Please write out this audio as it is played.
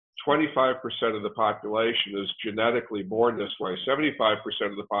25% of the population is genetically born this way. 75%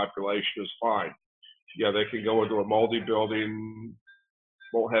 of the population is fine. Yeah, they can go into a moldy building,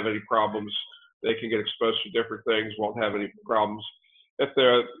 won't have any problems. They can get exposed to different things, won't have any problems.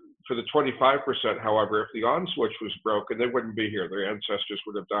 For the 25%, however, if the on switch was broken, they wouldn't be here. Their ancestors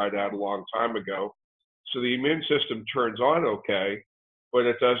would have died out a long time ago. So the immune system turns on okay, but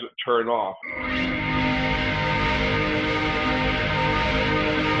it doesn't turn off.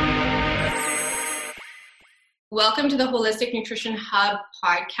 Welcome to the Holistic Nutrition Hub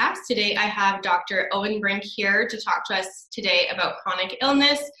podcast. Today I have Dr. Oenbrink here to talk to us today about chronic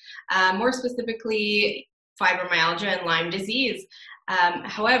illness, more specifically fibromyalgia and Lyme disease.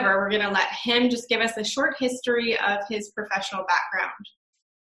 However, we're going to let him just give us a short history of his professional background.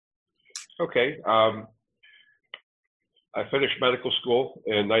 Okay. I finished medical school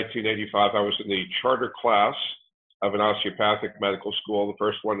in 1985. I was in the charter class of an osteopathic medical school, the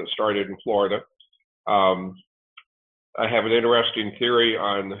first one that started in Florida. I have an interesting theory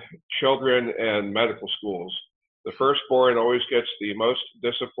on children and medical schools. The firstborn always gets the most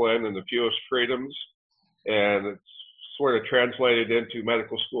discipline and the fewest freedoms, and it's sort of translated into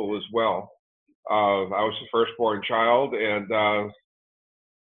medical school as well. I was the firstborn child, and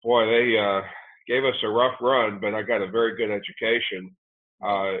they gave us a rough run, but I got a very good education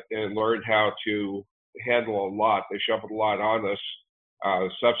and learned how to handle a lot. They shoved a lot on us.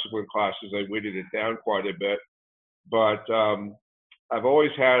 Subsequent classes, they weeded it down quite a bit. But I've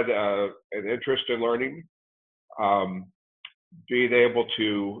always had an interest in learning. Being able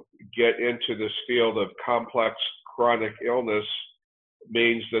to get into this field of complex chronic illness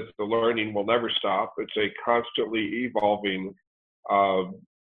means that the learning will never stop. It's a constantly evolving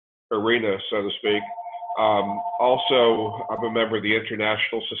arena, so to speak. Also, I'm a member of the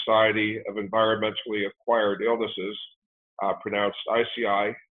International Society of Environmentally Acquired Illnesses, pronounced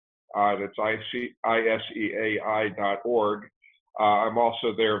ICI. That's ISEAI.org. I'm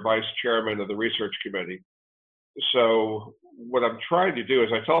also their vice chairman of the research committee. So what I'm trying to do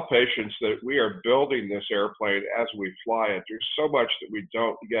is I tell patients that we are building this airplane as we fly it. There's so much that we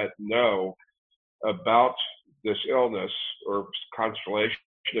don't yet know about this illness or constellation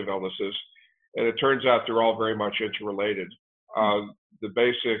of illnesses, and it turns out they're all very much interrelated. The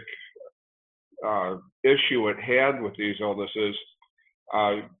basic issue at hand with these illnesses,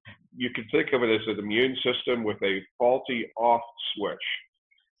 you can think of it as an immune system with a faulty off switch.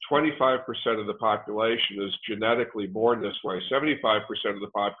 25% of the population is genetically born this way. 75% of the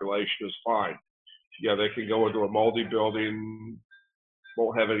population is fine. Yeah, they can go into a moldy building,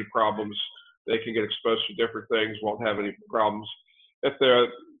 won't have any problems. They can get exposed to different things, won't have any problems. For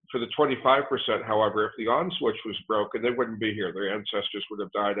the 25%, however, if the on switch was broken, they wouldn't be here. Their ancestors would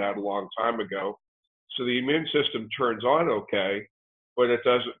have died out a long time ago. So the immune system turns on okay, but it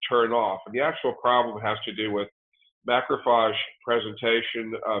doesn't turn off. And the actual problem has to do with macrophage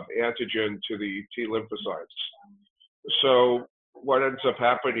presentation of antigen to the T lymphocytes. So what ends up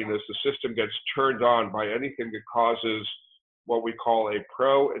happening is the system gets turned on by anything that causes what we call a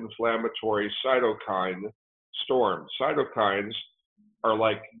pro-inflammatory cytokine storm. Cytokines are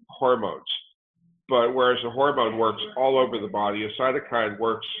like hormones, but whereas a hormone works all over the body, a cytokine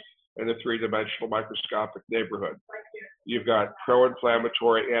works in a three-dimensional microscopic neighborhood. You've got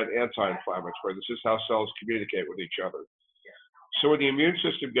pro-inflammatory and anti-inflammatory. This is how cells communicate with each other. So when the immune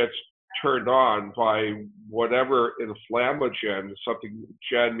system gets turned on by whatever inflammagen, something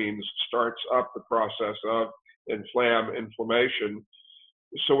gen means starts up the process of inflammation.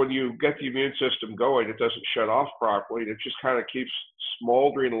 So when you get the immune system going, it doesn't shut off properly. It just kind of keeps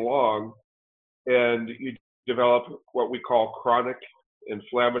smoldering along, and you develop what we call chronic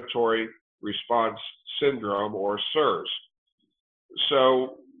inflammatory response syndrome, or CIRS.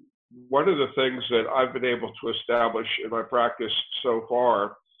 So one of the things that I've been able to establish in my practice so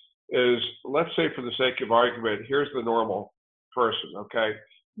far is, let's say for the sake of argument, here's the normal person, okay?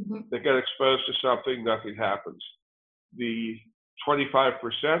 Mm-hmm. They get exposed to something, nothing happens. The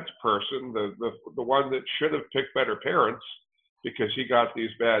 25% person, the one that should have picked better parents because he got these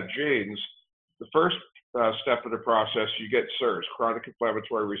bad genes, the first step in the process, you get CIRS, chronic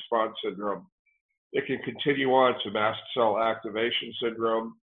inflammatory response syndrome. It can continue on to mast cell activation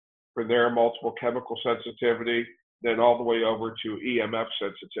syndrome, from there multiple chemical sensitivity, then all the way over to EMF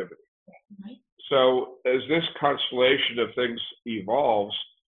sensitivity. Right. So as this constellation of things evolves,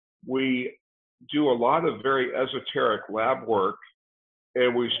 we do a lot of very esoteric lab work,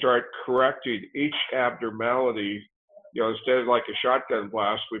 and we start correcting each abnormality. Instead of like a shotgun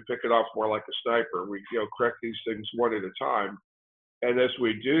blast, we pick it off more like a sniper. We correct these things one at a time. And as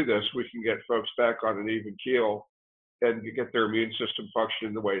we do this, we can get folks back on an even keel and get their immune system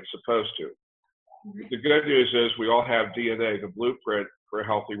functioning the way it's supposed to. The good news is we all have DNA, the blueprint for a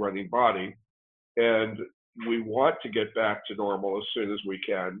healthy running body, and we want to get back to normal as soon as we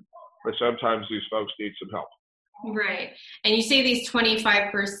can, but sometimes these folks need some help. Right. And you say these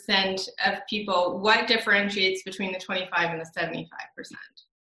 25% of people, what differentiates between the 25 and the 75%?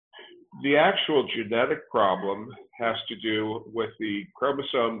 The actual genetic problem has to do with the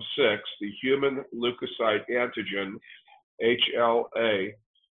chromosome 6, the human leukocyte antigen, HLA.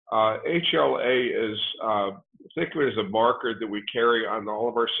 HLA is, think of it as a marker that we carry on all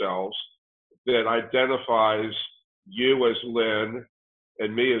of our cells that identifies you as Lynn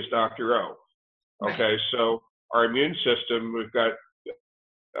and me as Dr. O. Okay, so our immune system, we've got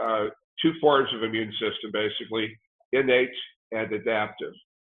two forms of immune system, basically, innate and adaptive.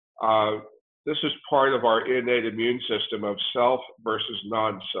 This is part of our innate immune system of self versus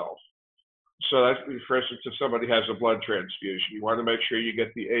non-self. So that's, for instance, if somebody has a blood transfusion, you want to make sure you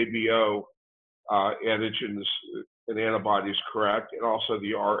get the ABO antigens and antibodies correct, and also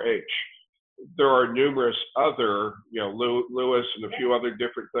the RH. There are numerous other, Lewis and a few other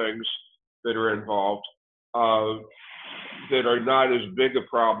different things that are involved that are not as big a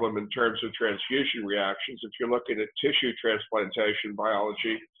problem in terms of transfusion reactions. If you're looking at tissue transplantation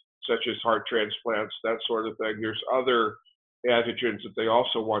biology, such as heart transplants, that sort of thing, there's other antigens that they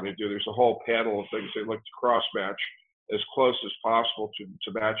also want to do. There's a whole panel of things they look to cross-match as close as possible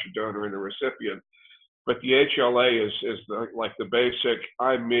to match a donor and a recipient. But the HLA is like the basic,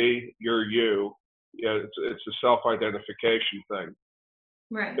 I'm me, you're you. It's a self-identification thing.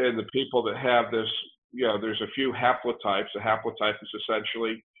 Right. And the people that have this, there's a few haplotypes. A haplotype is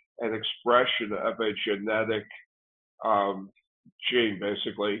essentially an expression of a genetic gene,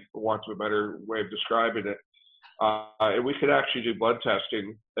 basically, for want of a better way of describing it. And we could actually do blood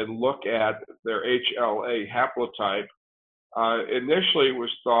testing and look at their HLA haplotype. Initially, it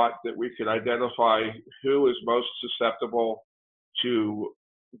was thought that we could identify who is most susceptible to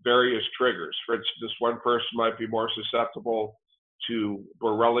various triggers. For instance, one person might be more susceptible to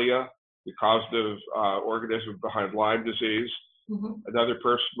Borrelia, the causative organism behind Lyme disease. Mm-hmm. Another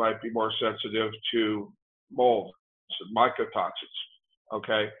person might be more sensitive to mold, so mycotoxins.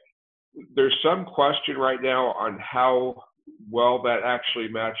 Okay. There's some question right now on how well that actually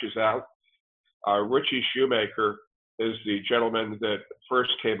matches out. Richie Shoemaker is the gentleman that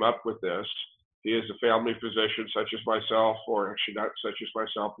first came up with this. He is a family physician such as myself, or actually not such as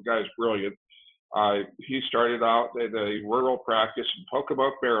myself. The guy is brilliant. He started out in a rural practice in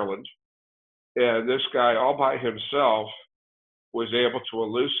Pocomoke, Maryland. And this guy all by himself was able to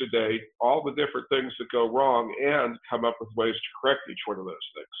elucidate all the different things that go wrong and come up with ways to correct each one of those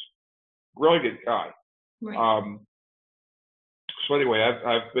things. Brilliant guy. Right. So anyway,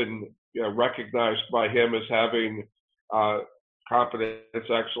 I've been recognized by him as having competence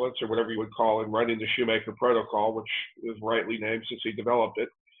excellence, or whatever you would call it, in running the Shoemaker protocol, which is rightly named since he developed it.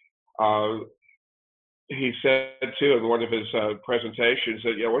 He said too in one of his presentations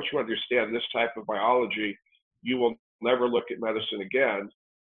that once you understand this type of biology, you will never look at medicine again.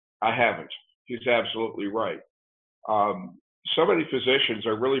 I haven't. He's absolutely right. So many physicians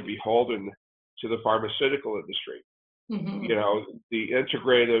are really beholden to the pharmaceutical industry. Mm-hmm. The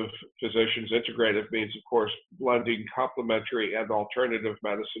integrative physicians, integrative means, of course, blending complementary and alternative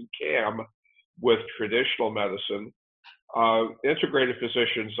medicine, CAM, with traditional medicine. Integrative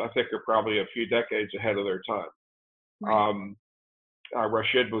physicians, I think, are probably a few decades ahead of their time. Right.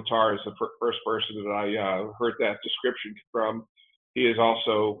 Rashid Buttar is the first person that I heard that description from. He is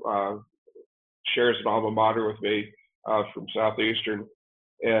also shares an alma mater with me from Southeastern,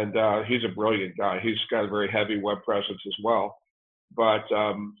 and he's a brilliant guy. He's got a very heavy web presence as well. But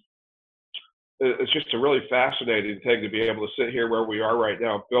it's just a really fascinating thing to be able to sit here where we are right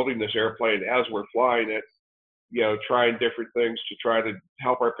now, building this airplane as we're flying it, trying different things to try to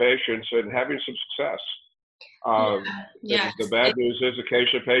help our patients and having some success. The bad news is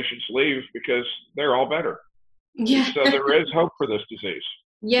occasionally patients leave because they're all better. Yeah. So there is hope for this disease.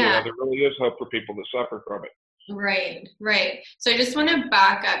 Yeah. There really is hope for people that suffer from it. Right. So I just want to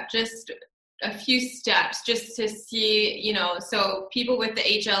back up just a few steps just to see, so people with the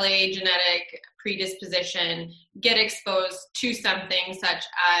HLA genetic predisposition get exposed to something such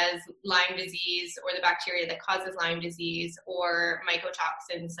as Lyme disease or the bacteria that causes Lyme disease, or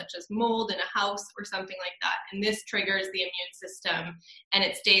mycotoxins such as mold in a house or something like that. And this triggers the immune system and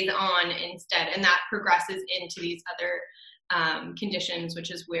it stays on instead. And that progresses into these other conditions,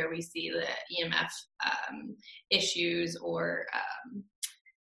 which is where we see the EMF issues or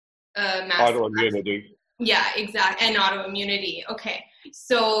autoimmunity. Yeah, exactly. And autoimmunity. Okay.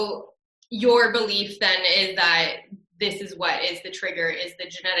 So your belief then is that this is what is the trigger, is the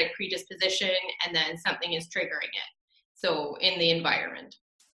genetic predisposition, and then something is triggering it. So in the environment.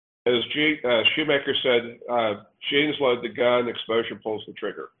 As Shoemaker said, genes load the gun, exposure pulls the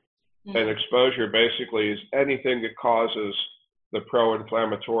trigger. Mm-hmm. And exposure basically is anything that causes the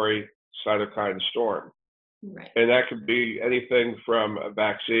pro-inflammatory cytokine storm. Right. And that could be anything from a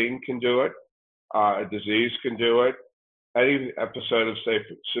vaccine can do it, a disease can do it, any episode of, say,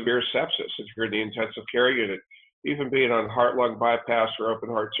 severe sepsis, if you're in the intensive care unit, even being on heart-lung bypass or open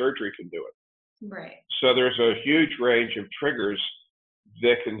heart surgery can do it. Right. So there's a huge range of triggers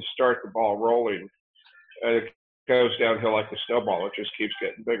that can start the ball rolling, and it goes downhill like a snowball. It just keeps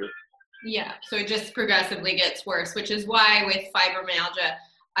getting bigger. Yeah, so it just progressively gets worse, which is why with fibromyalgia,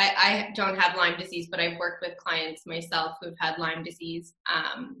 I don't have Lyme disease, but I've worked with clients myself who've had Lyme disease.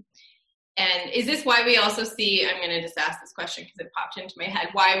 And is this why we also see, I'm going to just ask this question because it popped into my head,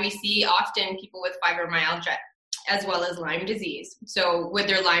 why we see often people with fibromyalgia as well as Lyme disease? So would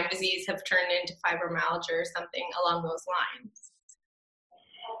their Lyme disease have turned into fibromyalgia or something along those lines?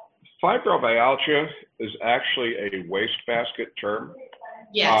 Fibromyalgia is actually a wastebasket term.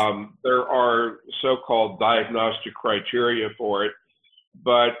 Yes. There are so-called diagnostic criteria for it,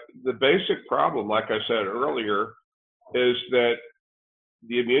 but the basic problem, like I said earlier, is that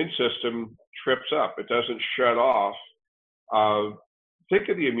the immune system trips up. It doesn't shut off. Think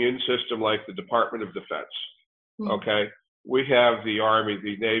of the immune system like the Department of Defense, okay? We have the Army,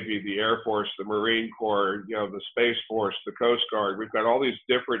 the Navy, the Air Force, the Marine Corps, the Space Force, the Coast Guard. We've got all these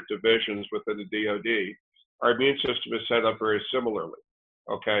different divisions within the DoD. Our immune system is set up very similarly,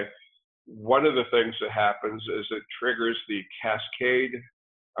 okay? One of the things that happens is it triggers the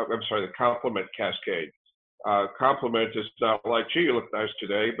complement cascade. Compliment is not like, gee, you look nice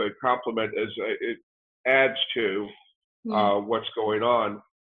today, but compliment is, it adds to what's going on.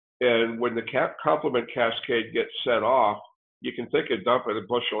 And when the compliment cascade gets set off, you can think of dumping a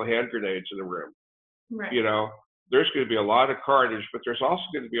bushel of hand grenades in the room. Right. There's going to be a lot of carnage, but there's also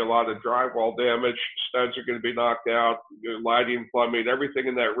going to be a lot of drywall damage. Studs are going to be knocked out, lighting, plumbing, everything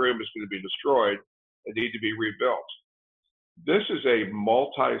in that room is going to be destroyed and need to be rebuilt. This is a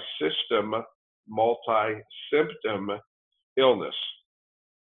multi-system, multi-symptom illness.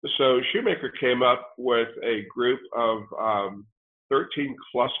 So Shoemaker came up with a group of 13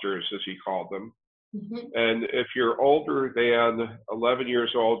 clusters, as he called them. Mm-hmm. And if you're older than 11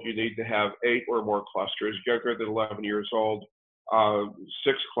 years old, you need to have 8 or more clusters. Younger than 11 years old,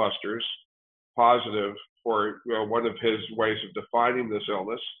 6 clusters positive for one of his ways of defining this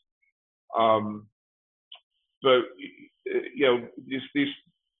illness. But these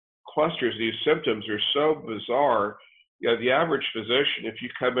clusters, these symptoms are so bizarre. The average physician, if you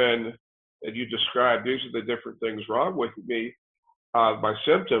come in and you describe these are the different things wrong with me, my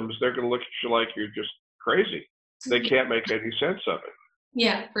symptoms, they're going to look at you like you're just crazy. They can't make any sense of it.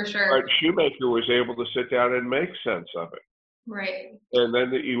 Yeah, for sure. But Shoemaker was able to sit down and make sense of it. Right. And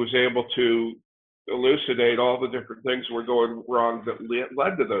then he was able to elucidate all the different things that were going wrong that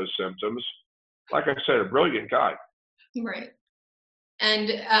led to those symptoms. Like I said, a brilliant guy. Right.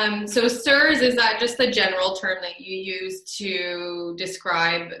 And so CIRS, is that just the general term that you use to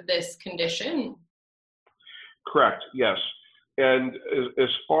describe this condition? Correct, yes. And as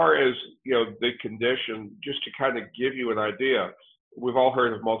far as, the condition, just to kind of give you an idea, we've all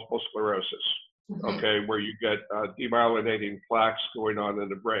heard of multiple sclerosis, okay, where you get demyelinating plaques going on in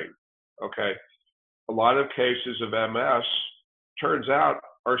the brain, okay? A lot of cases of MS, turns out,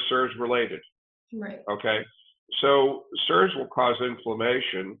 are CIRS related, right? Okay? So CIRS will cause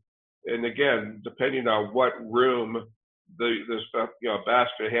inflammation, and again, depending on what room this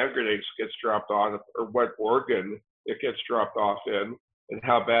basket of hand grenades gets dropped on, or what organ it gets dropped off in, and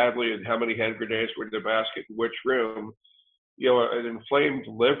how badly and how many hand grenades were in the basket in which room. An inflamed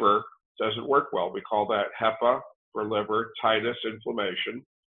liver doesn't work well. We call that HEPA for liver, titus, inflammation.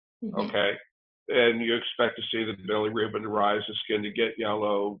 Okay, and you expect to see the bilirubin rise, the skin to get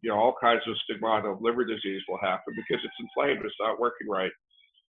yellow. All kinds of stigmata of liver disease will happen because it's inflamed. It's not working right.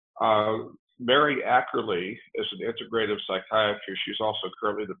 Mary Ackerley is an integrative psychiatrist. She's also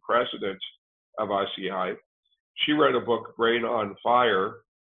currently the president of ICI. She wrote a book, Brain on Fire,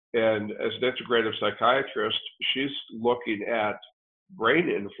 and as an integrative psychiatrist, she's looking at brain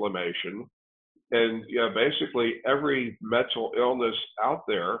inflammation, and basically every mental illness out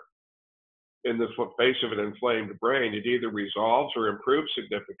there in the face of an inflamed brain, it either resolves or improves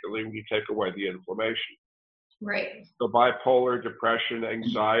significantly when you take away the inflammation. Right. So bipolar, depression,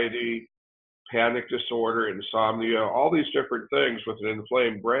 anxiety, panic disorder, insomnia, all these different things with an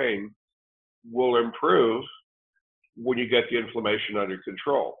inflamed brain will improve when you get the inflammation under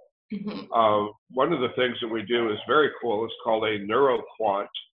control. One of the things that we do is very cool. It's called a neuroquant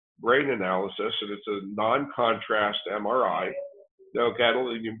brain analysis, and it's a non-contrast MRI. No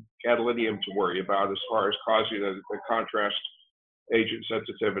gadolinium to worry about as far as causing a contrast agent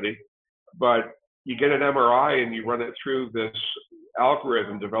sensitivity. But you get an MRI and you run it through this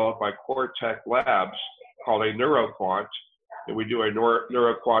algorithm developed by Cortec Labs called a neuroquant. And we do a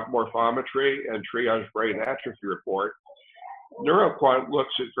neuroquant morphometry and triage brain atrophy report. Neuroquant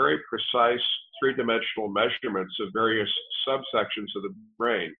looks at very precise three-dimensional measurements of various subsections of the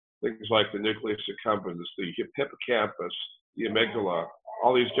brain, things like the nucleus accumbens, the hippocampus, the amygdala,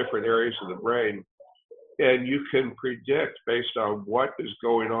 all these different areas of the brain. And you can predict based on what is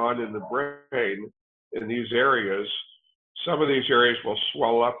going on in the brain in these areas. Some of these areas will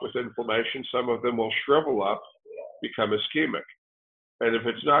swell up with inflammation. Some of them will shrivel up, become ischemic. And if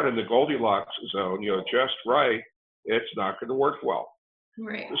it's not in the Goldilocks zone, just right, it's not going to work well.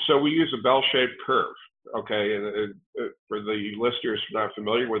 Right. So we use a bell-shaped curve, okay? And for the listeners who are not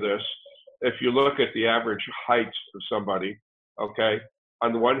familiar with this, if you look at the average height of somebody, okay,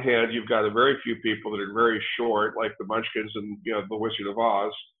 on the one hand, you've got a very few people that are very short, like the Munchkins and the Wizard of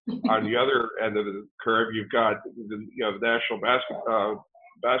Oz. On the other end of the curve, you've got the National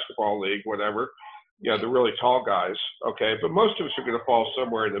Basketball League, whatever, the really tall guys, okay? But most of us are going to fall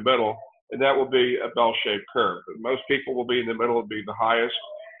somewhere in the middle, and that will be a bell-shaped curve. And most people will be in the middle, will be the highest.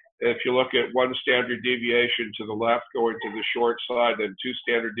 If you look at one standard deviation to the left going to the short side and two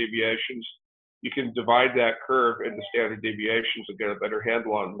standard deviations, you can divide that curve into standard deviations and get a better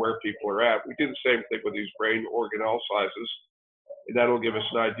handle on where people are at. We do the same thing with these brain organelle sizes, and that'll give us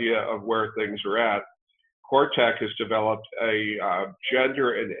an idea of where things are at. Cortec has developed a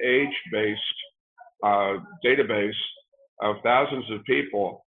gender and age-based database of thousands of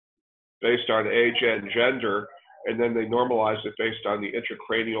people based on age and gender, and then they normalize it based on the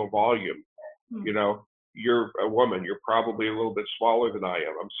intracranial volume. You're a woman, you're probably a little bit smaller than I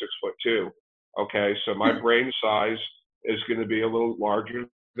am. I'm 6'2". Okay, so my brain size is going to be a little larger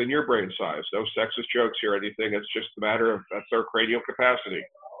than your brain size. No sexist jokes here or anything. It's just a matter of that's our cranial capacity.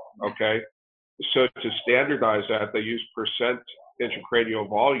 Okay, so to standardize that, they use percent intracranial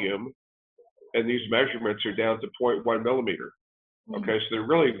volume, and these measurements are down to 0.1 millimeter. Okay, so they're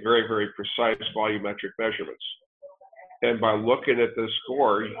really very, very precise volumetric measurements. And by looking at the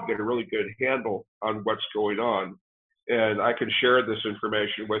score, you can get a really good handle on what's going on. And I can share this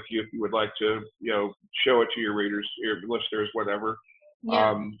information with you if you would like to, show it to your readers, your listeners, whatever.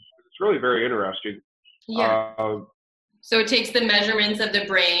 Yeah. It's really very interesting. Yeah. So it takes the measurements of the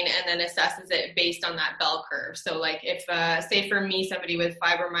brain and then assesses it based on that bell curve. So like if, say for me, somebody with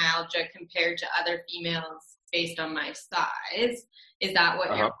fibromyalgia compared to other females based on my size, is that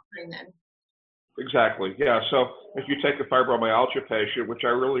what you're doing then? Exactly. Yeah. So if you take a fibromyalgia patient, which I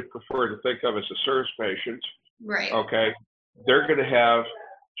really prefer to think of as a CIRS patient, right? Okay, they're going to have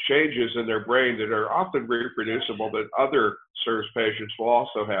changes in their brain that are often reproducible that other CIRS patients will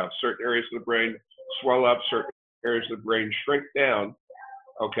also have. Certain areas of the brain swell up, certain areas of the brain shrink down.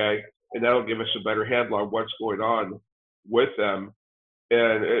 Okay, and that'll give us a better handle on what's going on with them.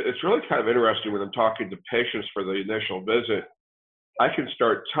 And it's really kind of interesting when I'm talking to patients for the initial visit. I can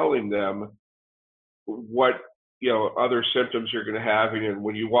start telling them what other symptoms you're going to have, and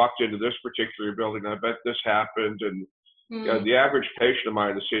when you walked into this particular building, I bet this happened. And the average patient of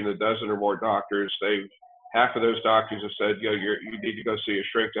mine has seen a dozen or more doctors. Half of those doctors have said, you need to go see a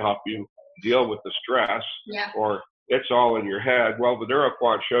shrink to help you deal with the stress, or it's all in your head. Well, the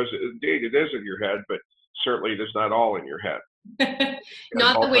neuroquant shows that indeed it is in your head, but certainly it is not all in your head.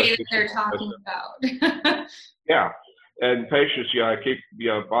 Not the way that they're talking about. Yeah. And patients, I keep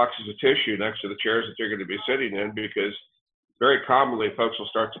boxes of tissue next to the chairs that they're going to be sitting in, because very commonly folks will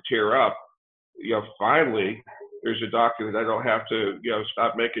start to tear up. Finally, there's a doctor that I don't have to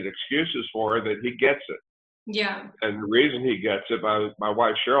stop making excuses for, that he gets it. Yeah. And the reason he gets it, my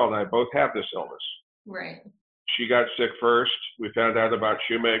wife Cheryl and I both have this illness. Right. She got sick first. We found out about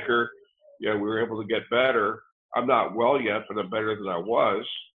Shoemaker. We were able to get better. I'm not well yet, but I'm better than I was.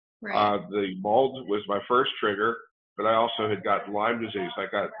 Right. The mold was my first trigger. But I also had gotten Lyme disease. I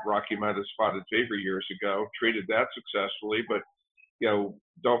got Rocky Mountain spotted fever years ago, treated that successfully. But,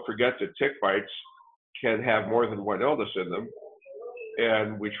 don't forget that tick bites can have more than one illness in them.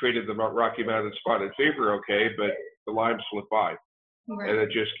 And we treated the Rocky Mountain spotted fever okay, but the Lyme slipped by. Right. And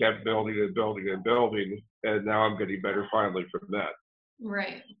it just kept building and building and building. And now I'm getting better finally from that.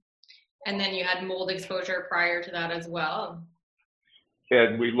 Right. And then you had mold exposure prior to that as well.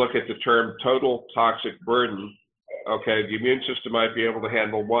 And we look at the term total toxic burden. Okay, the immune system might be able to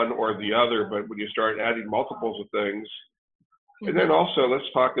handle one or the other, but when you start adding multiples of things, And then also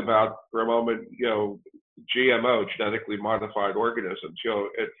let's talk about for a moment, GMO, genetically modified organisms.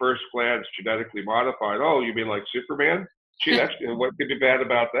 At first glance, genetically modified. Oh, you mean like Superman? Gee, what could be bad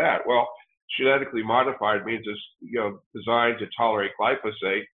about that? Well, genetically modified means it's designed to tolerate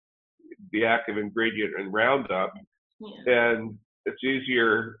glyphosate, the active ingredient in Roundup, and it's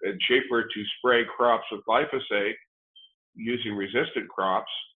easier and cheaper to spray crops with glyphosate using resistant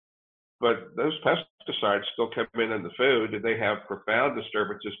crops. But those pesticides still come in the food, and they have profound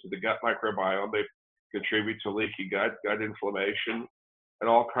disturbances to the gut microbiome. They contribute to leaky gut, gut inflammation, and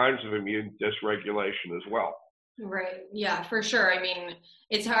all kinds of immune dysregulation as well. Right. Yeah, for sure. I mean,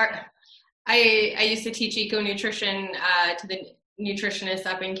 it's hard. I used to teach eco-nutrition to the nutritionists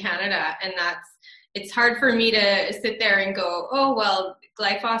up in Canada, and it's hard for me to sit there and go, oh, well,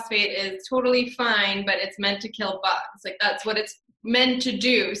 glyphosate is totally fine, but it's meant to kill bugs. Like, that's what it's meant to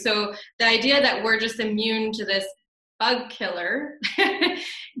do. So the idea that we're just immune to this bug killer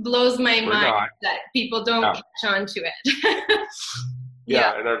blows my mind that people don't catch on to it.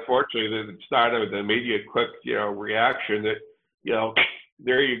 Yeah, and unfortunately, it's not an immediate, quick, reaction that,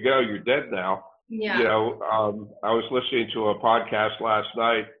 there you go, you're dead now. Yeah. I was listening to a podcast last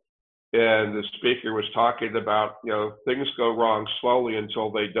night, and the speaker was talking about, things go wrong slowly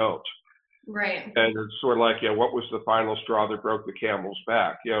until they don't. Right. And it's sort of like, what was the final straw that broke the camel's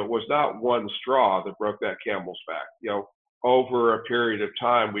back? It was not one straw that broke that camel's back. Over a period of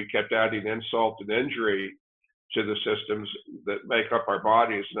time, we kept adding insult and injury to the systems that make up our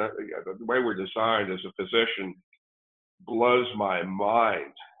bodies. And the way we're designed as a physician blows my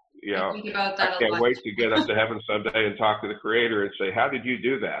mind. I think about that I can't wait to get up to heaven someday and talk to the Creator and say, how did you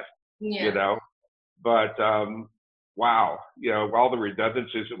do that? Yeah. But wow, all the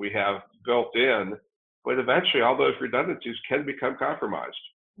redundancies that we have built in, but eventually all those redundancies can become compromised.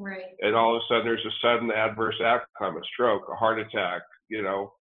 Right. And all of a sudden there's a sudden adverse outcome, a stroke, a heart attack,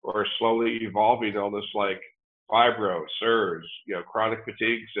 or a slowly evolving illness like fibro, CIRS, chronic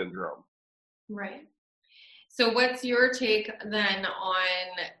fatigue syndrome. Right. So what's your take then on,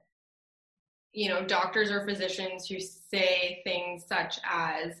 doctors or physicians who say things such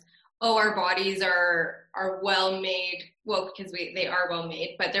as, oh, our bodies are well made, well, because they are well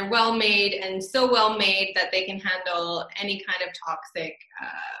made, but they're well made and so well made that they can handle any kind of toxic,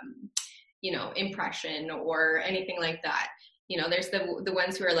 impression or anything like that. There's the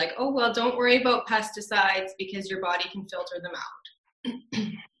ones who are like, oh, well, don't worry about pesticides because your body can filter them out.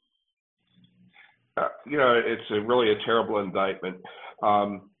 It's really a terrible indictment.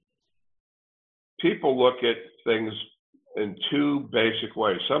 People look at things in two basic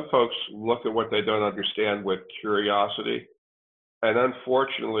ways. Some folks look at what they don't understand with curiosity. And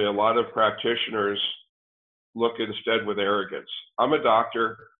unfortunately, a lot of practitioners look instead with arrogance. I'm a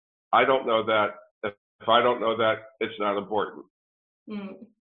doctor. I don't know that. If I don't know that, it's not important. Mm.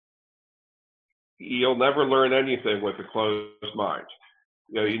 You'll never learn anything with a closed mind.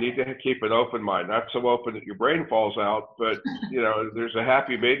 You need to keep an open mind, not so open that your brain falls out, but there's a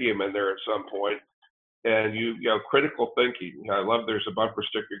happy medium in there at some point. And critical thinking. I love there's a bumper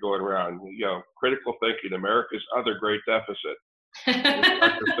sticker going around. Critical thinking, America's other great deficit. It's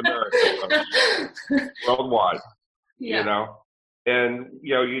not just America, folks. Worldwide. Yeah. And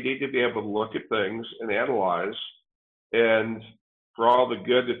you need to be able to look at things and analyze. And for all the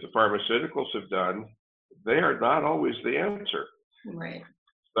good that the pharmaceuticals have done, they are not always the answer. Right.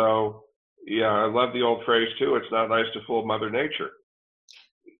 So I love the old phrase too. It's not nice to fool Mother Nature.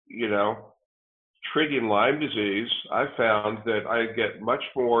 Treating Lyme disease, I found that I get much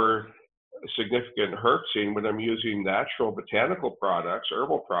more significant herpesine when I'm using natural botanical products,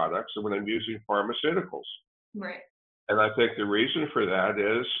 herbal products, than when I'm using pharmaceuticals. Right. And I think the reason for that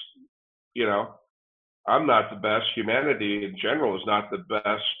is, I'm not the best. Humanity in general is not the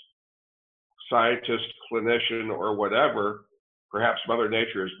best scientist, clinician, or whatever. Perhaps Mother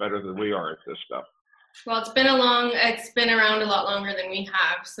Nature is better than we are at this stuff. Well, it's been around a lot longer than we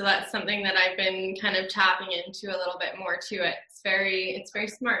have. So that's something that I've been kind of tapping into a little bit more to it. It's very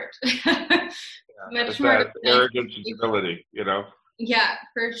smart. Much smarter. Arrogance and humility, Yeah,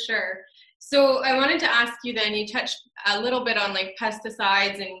 for sure. So I wanted to ask you then, you touched a little bit on like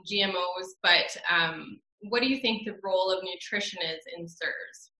pesticides and GMOs, but what do you think the role of nutrition is in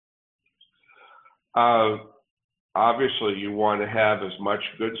CIRS? Obviously, you want to have as much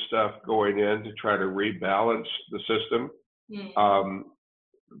good stuff going in to try to rebalance the system. Mm.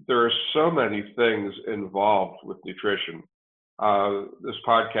 There are so many things involved with nutrition. This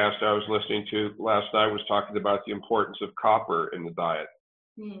podcast I was listening to last night was talking about the importance of copper in the diet.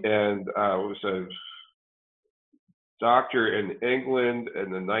 Mm. And it was a doctor in England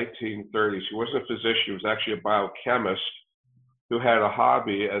in the 1930s. He wasn't a physician. He was actually a biochemist who had a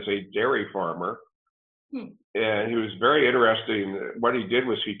hobby as a dairy farmer. And he was very interesting. What he did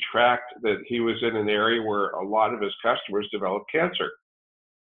was he tracked that he was in an area where a lot of his customers developed cancer.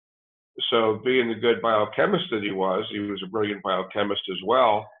 So being the good biochemist that he was a brilliant biochemist as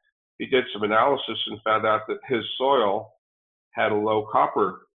well. He did some analysis and found out that his soil had a low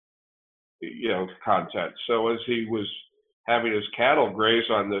copper, content. So as he was having his cattle graze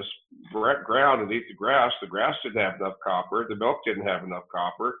on this ground and eat the grass didn't have enough copper, the milk didn't have enough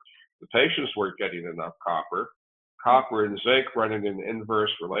copper, the patients weren't getting enough copper. Copper and zinc running in an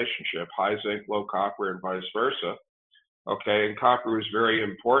inverse relationship, high zinc, low copper, and vice versa. Okay, and copper is very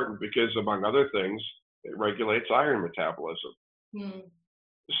important because, among other things, it regulates iron metabolism.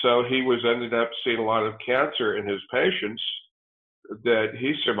 So he ended up seeing a lot of cancer in his patients that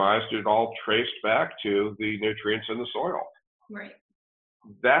he surmised it all traced back to the nutrients in the soil. Right.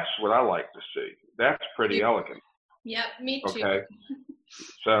 That's what I like to see. That's pretty elegant. Yep, me too. Okay.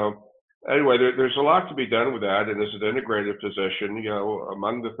 So anyway, there's a lot to be done with that, and as an integrated physician,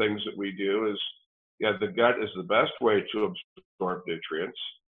 among the things that we do is, the gut is the best way to absorb nutrients.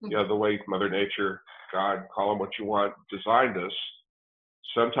 The way Mother Nature, God, call them what you want, designed us.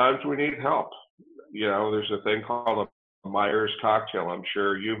 Sometimes we need help. There's a thing called a Myers cocktail. I'm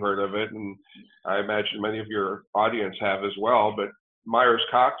sure you've heard of it, and I imagine many of your audience have as well. But Myers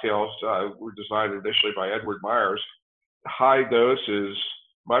cocktails were designed initially by Edward Myers. High doses,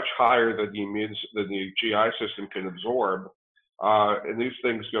 much higher than the GI system can absorb. And these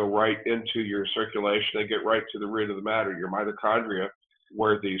things go right into your circulation. They get right to the root of the matter, your mitochondria,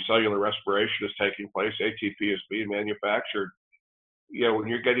 where the cellular respiration is taking place. ATP is being manufactured. When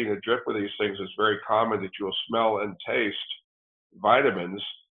you're getting a drip of these things, it's very common that you'll smell and taste vitamins.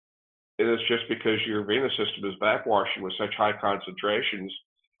 And it's just because your venous system is backwashing with such high concentrations.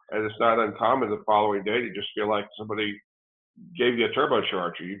 And it's not uncommon the following day to just feel like somebody gave you a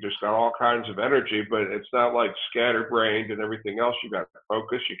turbocharger. You just got all kinds of energy, but it's not like scatterbrained and everything else. You got to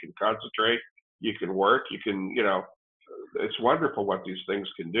focus, you can concentrate, you can work, it's wonderful what these things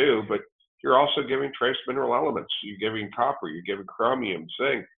can do, but you're also giving trace mineral elements. You're giving copper, you're giving chromium,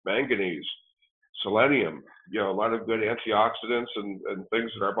 zinc, manganese, selenium, a lot of good antioxidants and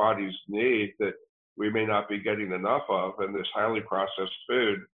things that our bodies need that we may not be getting enough of in this highly processed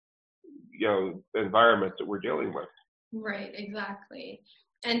food, environment that we're dealing with. Right, exactly.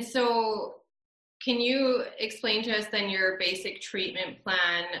 And so can you explain to us then your basic treatment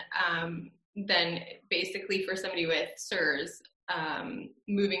plan, then basically for somebody with CIRS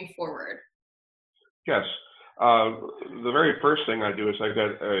moving forward? Yes. The very first thing I do is I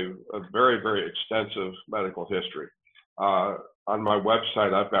get a very, very extensive medical history. On my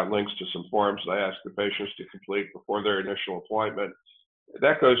website, I've got links to some forms that I ask the patients to complete before their initial appointment.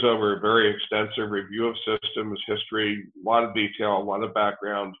 That goes over a very extensive review of systems, history, a lot of detail, a lot of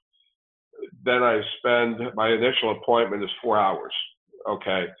background. Then my initial appointment is 4 hours,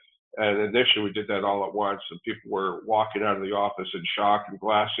 okay? And initially we did that all at once, and people were walking out of the office in shock and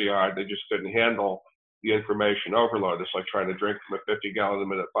glassy-eyed. They just couldn't handle the information overload. It's like trying to drink from a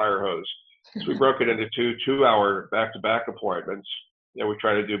 50-gallon-a-minute fire hose. So we broke it into 2-hour back-to-back appointments. We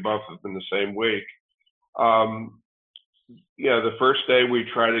try to do both of them in the same week. The first day we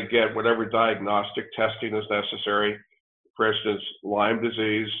try to get whatever diagnostic testing is necessary. For instance, Lyme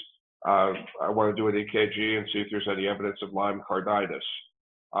disease, I want to do an EKG and see if there's any evidence of Lyme carditis.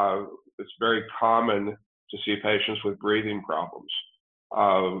 It's very common to see patients with breathing problems,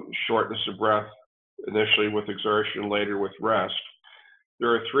 shortness of breath, initially with exertion, later with rest.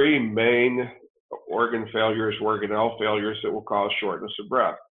 There are 3 main organ failures, organelle failures that will cause shortness of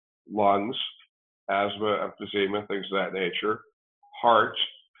breath: lungs, asthma, emphysema, things of that nature. Heart,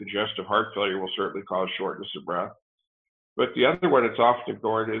 congestive heart failure will certainly cause shortness of breath. But the other one that's often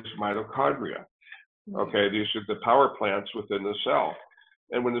ignored is mitochondria. Okay, these are the power plants within the cell.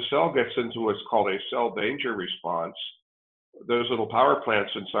 And when the cell gets into what's called a cell danger response, those little power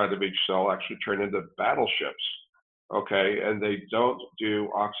plants inside of each cell actually turn into battleships. Okay, and they don't do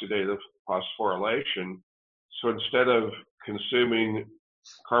oxidative phosphorylation. So instead of consuming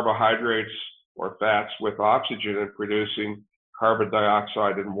carbohydrates or fats with oxygen and producing carbon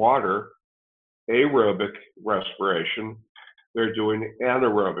dioxide and water, aerobic respiration, they're doing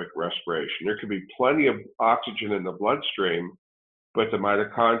anaerobic respiration. There could be plenty of oxygen in the bloodstream, but the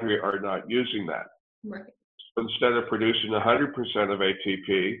mitochondria are not using that. Right. So instead of producing 100% of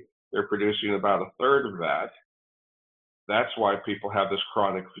ATP, they're producing about a third of that. That's why people have this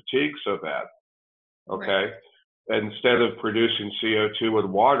chronic fatigue so bad. Okay. Right. And instead of producing CO2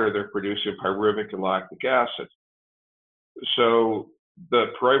 and water, they're producing pyruvic and lactic acid. So The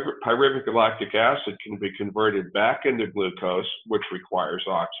pyruvic lactic acid can be converted back into glucose, which requires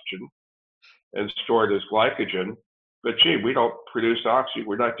oxygen, and stored as glycogen. But gee, we don't produce oxygen.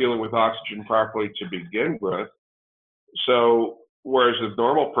 We're not dealing with oxygen properly to begin with. So whereas a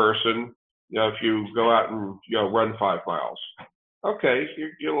normal person, if you go out and run 5 miles, okay,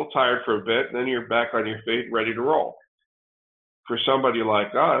 you're a little tired for a bit, and then you're back on your feet, ready to roll. For somebody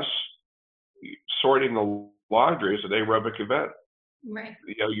like us, sorting the laundry is an aerobic event. Right.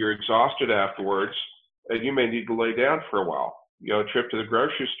 You're exhausted afterwards, and you may need to lay down for a while. A trip to the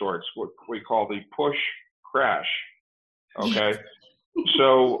grocery store, it's what we call the push crash. Okay. Yes.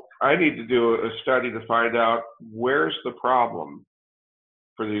 So I need to do a study to find out where's the problem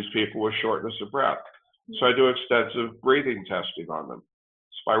for these people with shortness of breath. So I do extensive breathing testing on them,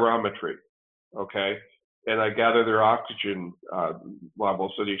 spirometry. Okay. And I gather their oxygen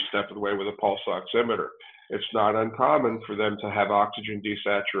levels at each step of the way with a pulse oximeter. It's not uncommon for them to have oxygen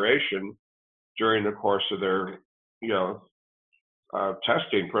desaturation during the course of their,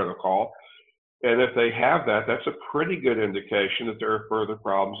 testing protocol. And if they have that, that's a pretty good indication that there are further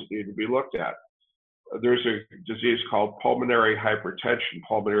problems that need to be looked at. There's a disease called pulmonary hypertension.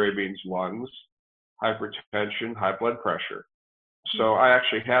 Pulmonary means lungs, hypertension, high blood pressure. So I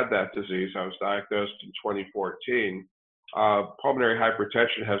actually had that disease. I was diagnosed in 2014. Pulmonary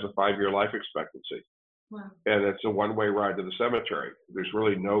hypertension has a 5-year life expectancy. Wow. And it's a one-way ride to the cemetery. There's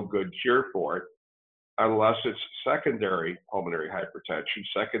really no good cure for it unless it's secondary pulmonary hypertension,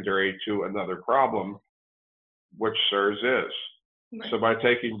 secondary to another problem, which CIRS is. Right. So by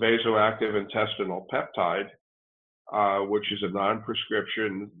taking vasoactive intestinal peptide, which is a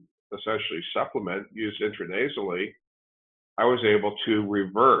non-prescription, essentially supplement used intranasally, I was able to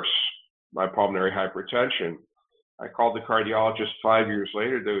reverse my pulmonary hypertension. I called the cardiologist 5 years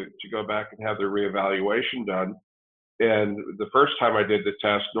later to go back and have their reevaluation done. And the first time I did the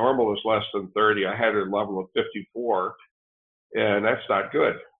test, normal was less than 30. I had a level of 54, and that's not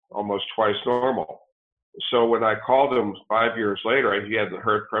good, almost twice normal. So when I called him 5 years later, he hadn't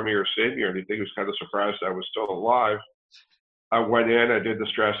heard from me or seen me or anything. He was kind of surprised I was still alive. I went in, I did the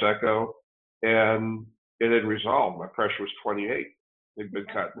stress echo, and it had resolved. My pressure was 28. It had been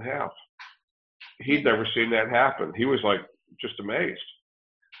cut in half. He'd never seen that happen. He was like just amazed.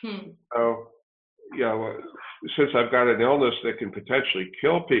 So, since I've got an illness that can potentially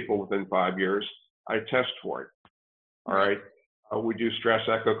kill people within 5 years, I test for it. All right. We do stress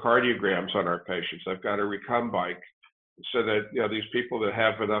echocardiograms on our patients. I've got a recum bike so that, these people that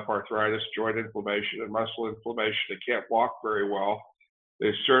have enough arthritis, joint inflammation, and muscle inflammation, they can't walk very well.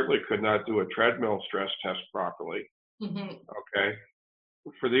 They certainly could not do a treadmill stress test properly. Mm-hmm. Okay.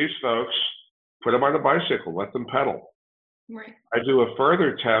 For these folks, put them on a bicycle, let them pedal. Right. I do a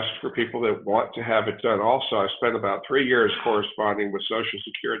further test for people that want to have it done also. I spent about 3 years corresponding with Social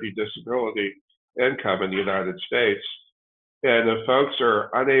Security disability income in the United States. And if folks are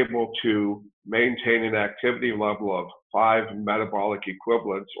unable to maintain an activity level of 5 metabolic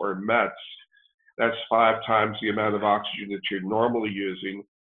equivalents or METs, that's 5 times the amount of oxygen that you're normally using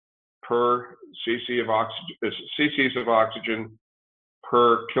per cc's of oxygen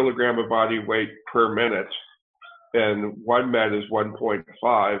per kilogram of body weight per minute. And 1 MET is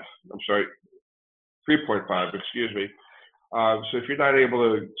 3.5, excuse me. So if you're not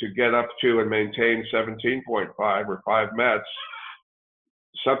able to get up to and maintain 17.5 or 5 METs,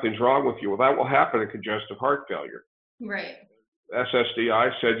 something's wrong with you. Well, that will happen in congestive heart failure. Right.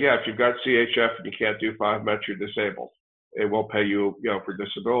 SSDI said, if you've got CHF and you can't do 5 METs, you're disabled. It will pay you, for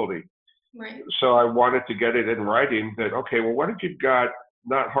disability. Right. So I wanted to get it in writing that, okay, well, what if you've got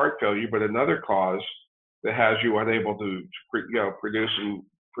not heart failure, but another cause that has you unable to produce and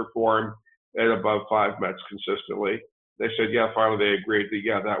perform at above 5 METs consistently? They said, finally they agreed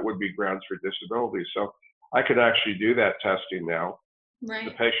that, that would be grounds for disability. So I could actually do that testing now. Right.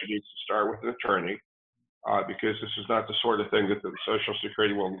 The patient needs to start with an attorney because this is not the sort of thing that the Social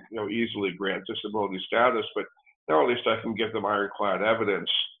Security will easily grant disability status, but now at least I can give them ironclad evidence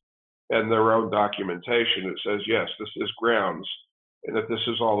and their own documentation that says, yes, this is grounds, and that this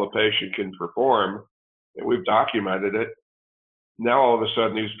is all the patient can perform, and we've documented it. Now all of a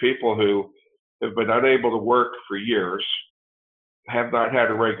sudden these people who have been unable to work for years, have not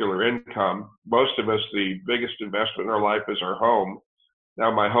had a regular income. Most of us, the biggest investment in our life is our home. Now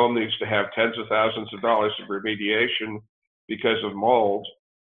my home needs to have tens of thousands of dollars of remediation because of mold.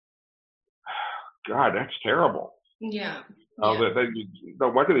 God, that's terrible. Yeah. No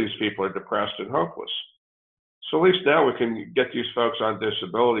wonder these people are depressed and hopeless. So at least now we can get these folks on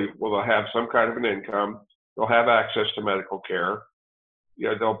disability. Well, they'll have some kind of an income. They'll have access to medical care.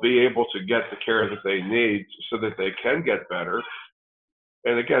 They'll be able to get the care that they need so that they can get better.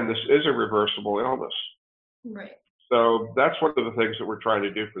 And again, this is a reversible illness. Right. So that's one of the things that we're trying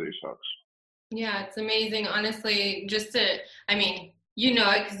to do for these folks. Yeah, it's amazing. Honestly, you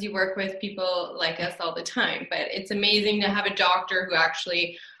know it because you work with people like us all the time, but it's amazing to have a doctor who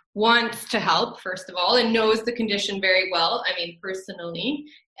actually wants to help, first of all, and knows the condition very well, personally,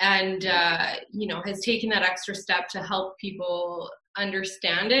 and, has taken that extra step to help people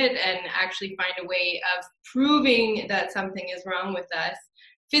understand it and actually find a way of proving that something is wrong with us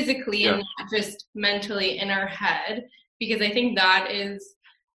physically and not just mentally in our head, because I think that is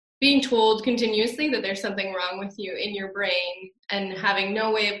being told continuously that there's something wrong with you in your brain and having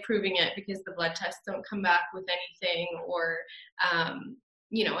no way of proving it because the blood tests don't come back with anything, or,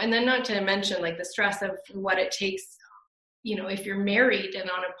 and then not to mention like the stress of what it takes, if you're married and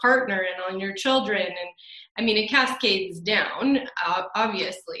on a partner and on your children. And it cascades down,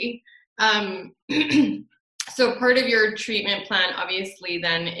 obviously. So part of your treatment plan, obviously,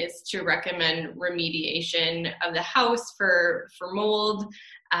 then is to recommend remediation of the house for mold.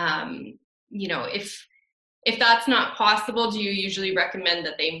 If that's not possible, do you usually recommend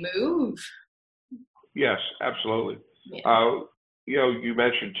that they move? Yes, absolutely. Yeah. You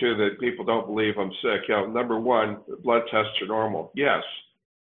mentioned too that people don't believe I'm sick. Number one, blood tests are normal. Yes.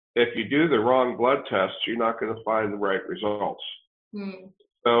 If you do the wrong blood tests, you're not going to find the right results.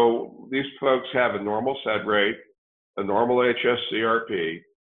 So these folks have a normal SED rate, a normal HSCRP,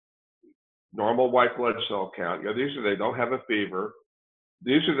 normal white blood cell count. They don't have a fever.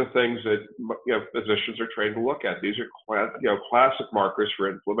 These are the things that physicians are trained to look at. These are classic markers for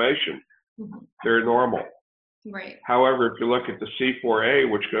inflammation. They're normal. Right. However, if you look at the C4A,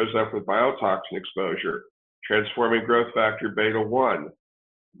 which goes up with biotoxin exposure, transforming growth factor beta 1,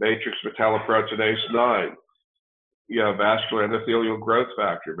 matrix metalloproteinase 9, vascular endothelial growth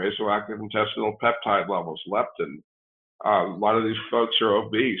factor, vasoactive intestinal peptide levels, leptin. A lot of these folks are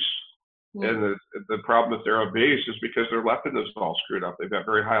obese. And the problem if they're obese is because their leptin is all screwed up. They've got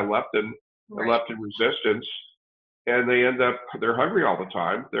very high leptin, and leptin resistance, and they're hungry all the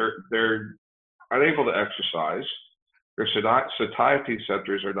time. They're unable to exercise. Their satiety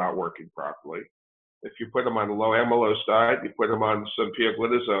centers are not working properly. If you put them on a low amylose diet, you put them on some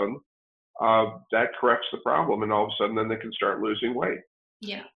pioglitazone, that corrects the problem, and all of a sudden then they can start losing weight.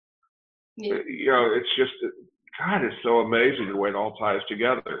 Yeah. It's just, God, it's so amazing the way it all ties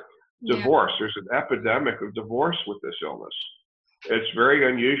together. Divorce. There's an epidemic of divorce with this illness. It's very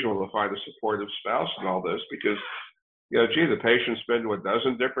unusual to find a supportive spouse in all this because, the patient's been to a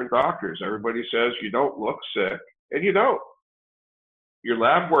dozen different doctors. Everybody says you don't look sick, and you don't. Your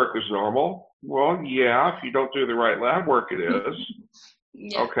lab work is normal. Well, yeah, if you don't do the right lab work, it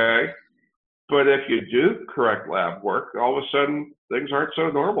is. Okay. But if you do correct lab work, all of a sudden things aren't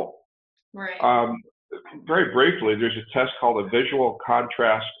so normal. Right. Very briefly, there's a test called a visual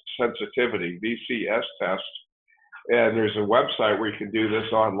contrast sensitivity, VCS test. And there's a website where you can do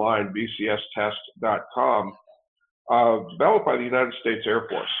this online, vcstest.com, developed by the United States Air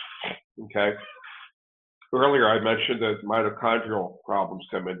Force. Okay. Earlier, I mentioned that mitochondrial problems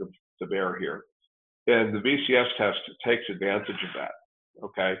come into bear here. And the VCS test takes advantage of that.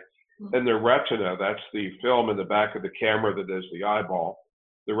 Okay. And the retina, that's the film in the back of the camera that is the eyeball.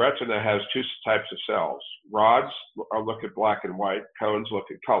 The retina has two types of cells. Rods look at black and white, cones look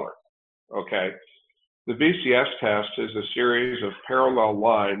at color. Okay. The VCS test is a series of parallel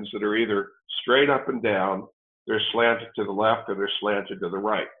lines that are either straight up and down, they're slanted to the left, or they're slanted to the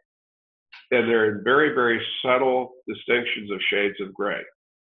right. And they're in very, very subtle distinctions of shades of gray.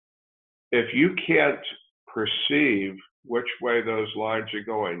 If you can't perceive which way those lines are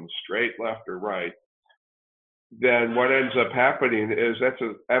going, straight, left, or right, then what ends up happening is that's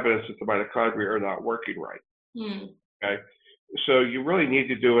evidence that the mitochondria are not working right. Okay, so you really need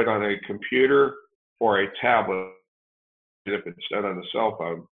to do it on a computer or a tablet if it's done on a cell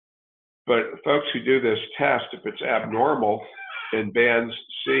phone. But folks who do this test, if it's abnormal in bands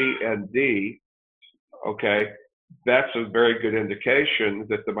C and D, okay, that's a very good indication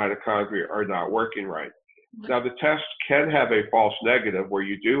that the mitochondria are not working right. Now, the test can have a false negative where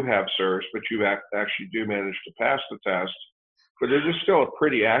you do have CIRS, but you actually do manage to pass the test. But it is still a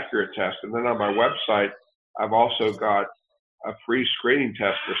pretty accurate test. And then on my website, I've also got a free screening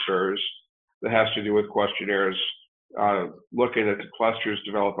test for CIRS that has to do with questionnaires, looking at the clusters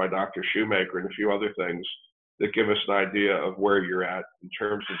developed by Dr. Shoemaker and a few other things that give us an idea of where you're at in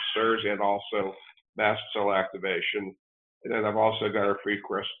terms of CIRS and also mast cell activation. And then I've also got a free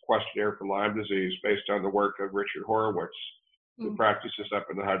questionnaire for Lyme disease based on the work of Richard Horowitz, who practices up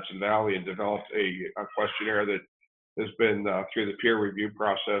in the Hudson Valley and developed a questionnaire that has been through the peer review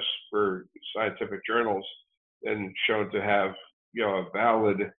process for scientific journals and shown to have a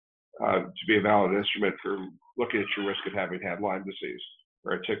valid, to be a valid instrument for looking at your risk of having had Lyme disease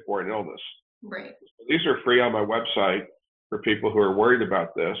or a tick-borne illness. Right. These are free on my website for people who are worried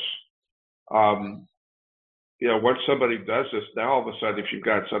about this. Once somebody does this, now all of a sudden, if you've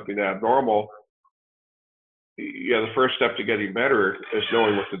got something abnormal, the first step to getting better is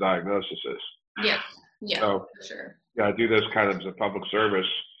knowing what the diagnosis is. Yeah, so, for sure. I do this kind of as a public service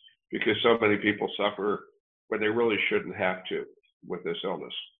because so many people suffer when they really shouldn't have to with this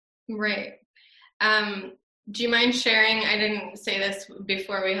illness. Right. Do you mind sharing, I didn't say this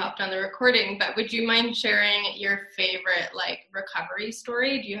before we hopped on the recording, but would you mind sharing your favorite recovery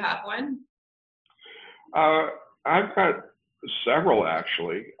story? Do you have one? I've got several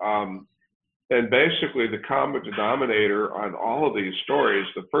actually. And basically the common denominator on all of these stories,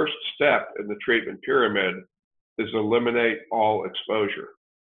 the first step in the treatment pyramid is eliminate all exposure.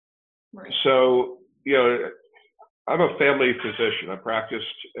 Right. So, I'm a family physician. I practiced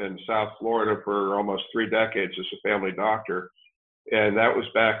in South Florida for almost 3 decades as a family doctor. And that was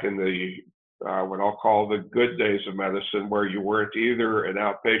back in the, what I'll call the good days of medicine, where you weren't either an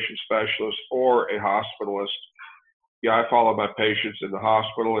outpatient specialist or a hospitalist. I followed my patients in the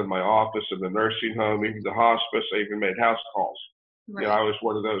hospital, in my office, in the nursing home, even the hospice. I even made house calls. Right. I was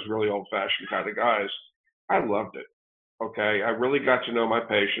one of those really old-fashioned kind of guys. I loved it. Okay, I really got to know my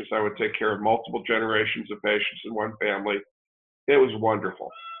patients. I would take care of multiple generations of patients in one family. It was wonderful.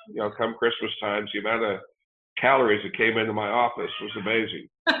 Come Christmas times, the amount of calories that came into my office was amazing.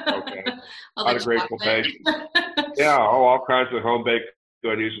 Okay, a lot of grateful patients. Yeah, all kinds of home-baked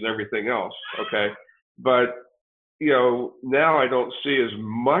goodies and everything else. Okay, but now I don't see as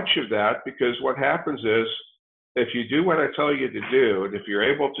much of that, because what happens is, if you do what I tell you to do, and if you're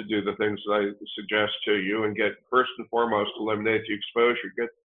able to do the things that I suggest to you and get, first and foremost, eliminate the exposure,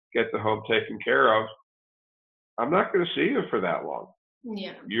 get the home taken care of, I'm not going to see you for that long.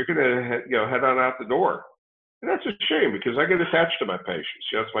 Yeah. You're going to head on out the door. And that's a shame, because I get attached to my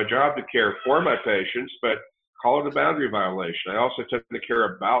patients. It's my job to care for my patients, but call it a boundary violation. I also tend to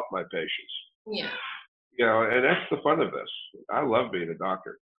care about my patients. Yeah. And that's the fun of this. I love being a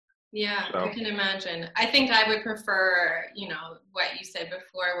doctor. Yeah, so. I can imagine. I think I would prefer, what you said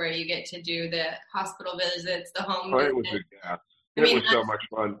before, where you get to do the hospital visits, the home visits. It was so much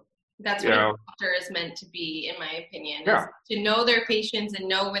fun. That's what a doctor is meant to be, in my opinion, is to know their patients and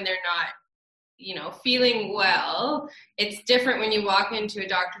know when they're not, feeling well. It's different when you walk into a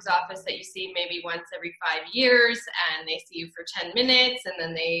doctor's office that you see maybe once every 5 years, and they see you for 10 minutes and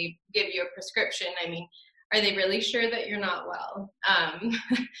then they give you a prescription. I mean, are they really sure that you're not well?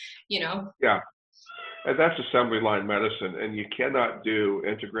 Yeah. And that's assembly line medicine, and you cannot do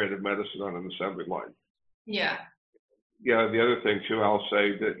integrative medicine on an assembly line. Yeah. Yeah. The other thing too, I'll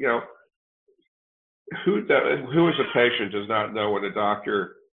say that, who as a patient does not know when a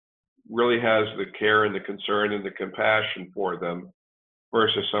doctor really has the care and the concern and the compassion for them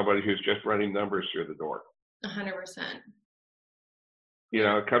versus somebody who's just running numbers through the door. 100%.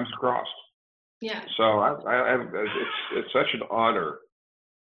 It comes across. Yeah. So it's such an honor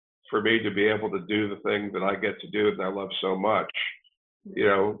for me to be able to do the thing that I get to do that I love so much.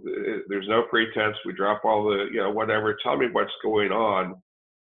 There's no pretense. We drop all the, whatever. Tell me what's going on.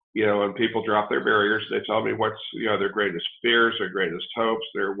 And people drop their barriers. They tell me what's, their greatest fears, their greatest hopes,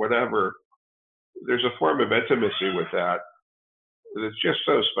 their whatever. There's a form of intimacy with that. It's just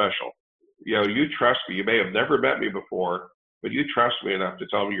so special. You trust me. You may have never met me before, but you trust me enough to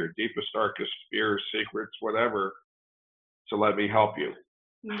tell me your deepest, darkest fears, secrets, whatever, to let me help you.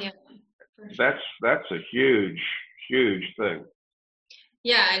 Yeah. For sure. That's a huge, huge thing.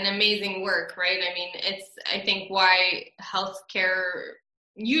 Yeah, and amazing work, right? I mean, I think why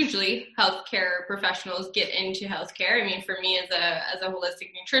usually healthcare professionals get into healthcare. I mean, for me as a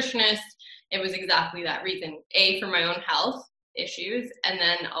holistic nutritionist, it was exactly that reason. A, for my own health issues, and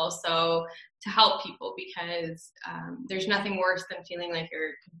then also to help people, because there's nothing worse than feeling like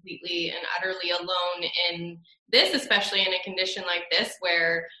you're completely and utterly alone in this, especially in a condition like this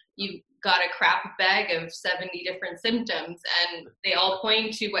where you've got a crap bag of 70 different symptoms and they all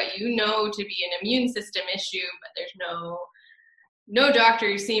point to what to be an immune system issue, but there's no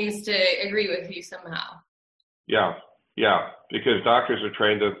doctor who seems to agree with you somehow. Yeah, because doctors are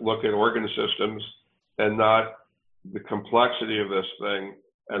trained to look at organ systems and not the complexity of this thing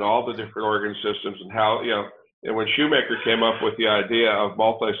and all the different organ systems and how, and when Shoemaker came up with the idea of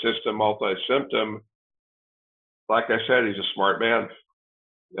multi-system, multi-symptom, like I said, he's a smart man,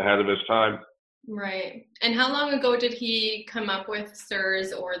 ahead of his time. Right. And how long ago did he come up with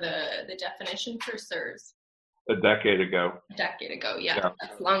CIRS, or the definition for CIRS? A decade ago. Yeah.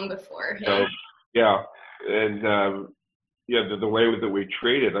 That's long before. So, yeah. And yeah, the way that we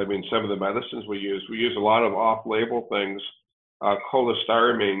treat it. I mean, some of the medicines we use a lot of off-label things.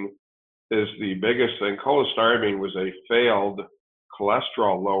 Cholestyramine is the biggest thing. Cholestyramine was a failed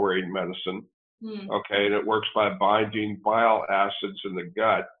cholesterol-lowering medicine. Okay, and it works by binding bile acids in the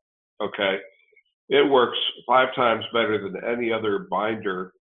gut. Okay, it works 5 times better than any other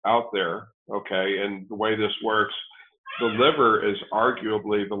binder out there. Okay, and the way this works, the liver is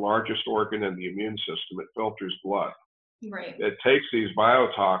arguably the largest organ in the immune system. It filters blood. Right. It takes these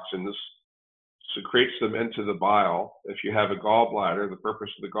biotoxins, secretes them into the bile. If you have a gallbladder, the purpose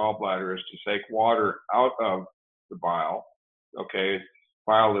of the gallbladder is to take water out of the bile. Okay,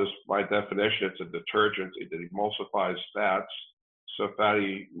 bile is, by definition, it's a detergent. It emulsifies fats. So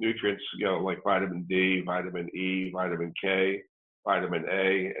fatty nutrients, like vitamin D, vitamin E, vitamin K, vitamin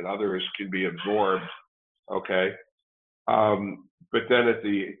A, and others can be absorbed. Okay, but then at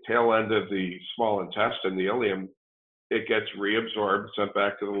the tail end of the small intestine, the ileum, it gets reabsorbed, sent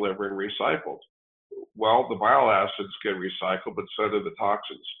back to the liver, and recycled. Well, the bile acids get recycled, but so do the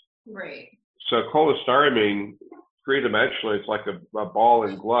toxins. Right. So cholestyramine, three-dimensionally, it's like a ball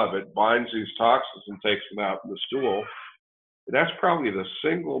and glove. It binds these toxins and takes them out in the stool. And that's probably the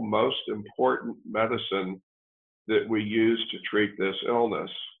single most important medicine that we use to treat this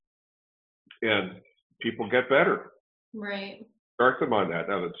illness. And people get better. Right. Start them on that.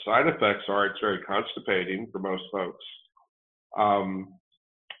 Now, the side effects are it's very constipating for most folks.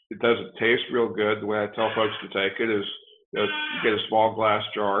 It doesn't taste real good. The way I tell folks to take it is, you get a small glass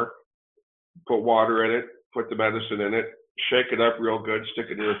jar, put water in it, put the medicine in it, shake it up real good, stick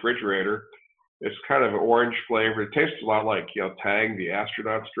it in the refrigerator. It's kind of an orange flavor. It tastes a lot like, Tang, the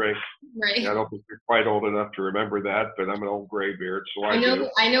astronauts drink. Right. I don't think you're quite old enough to remember that, but I'm an old graybeard, so I do.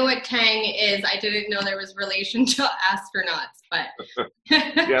 I know what Tang is. I didn't know there was relation to astronauts, but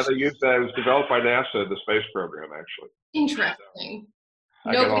yeah, they used that. It was developed by NASA, the space program, actually. Interesting.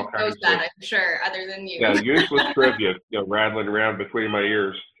 So, nobody knows that, I'm sure, other than you. Yeah, useless trivia, rattling around between my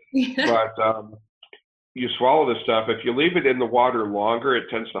ears. But you swallow this stuff. If you leave it in the water longer, it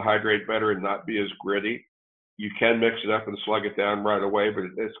tends to hydrate better and not be as gritty. You can mix it up and slug it down right away, but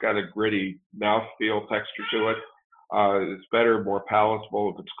it's got a gritty mouthfeel texture to it. It's better, more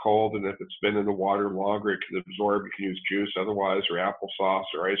palatable if it's cold, and if it's been in the water longer, it can absorb. You can use juice otherwise, or applesauce,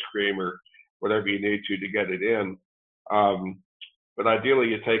 or ice cream, or whatever you need to get it in. But ideally,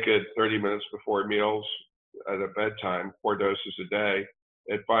 you take it 30 minutes before meals at a bedtime, 4 doses a day.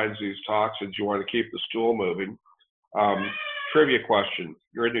 It binds these toxins. You want to keep the stool moving. Trivia question.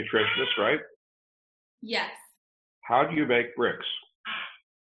 You're a nutritionist, right? Yes. How do you make bricks?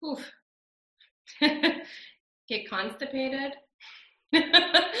 Oof. Get constipated?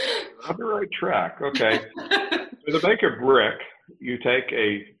 On the right track. Okay. So to make a brick, you take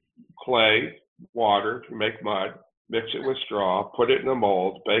a clay, water, to make mud, mix it with straw, put it in a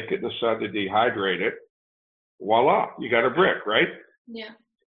mold, bake it in the sun to dehydrate it. Voila, you got a brick, right? Yeah.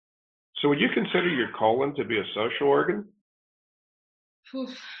 So would you consider your colon to be a social organ?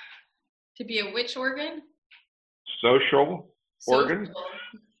 Oof. To be a which organ? Social organ?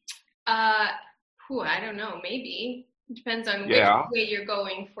 I don't know, maybe. It depends on which way you're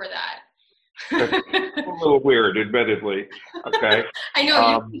going for that. That's a little weird, admittedly. Okay. I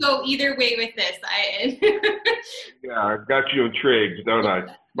know, you can go either way with this. Yeah, I've got you intrigued, don't I?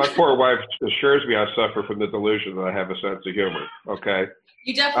 My poor wife assures me I suffer from the delusion that I have a sense of humor. Okay.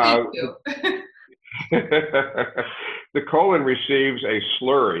 You definitely do. The colon receives a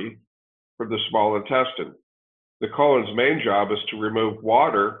slurry from the small intestine. The colon's main job is to remove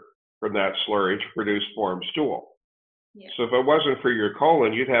water from that slurry to produce formed stool. Yeah. So if it wasn't for your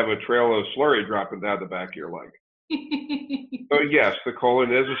colon, you'd have a trail of slurry dropping down the back of your leg. So yes, the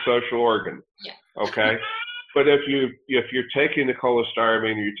colon is a social organ. Yeah. Okay. But if you're taking the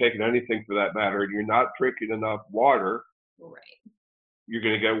cholestyramine, or you're taking anything for that matter, and you're not drinking enough water, right, you're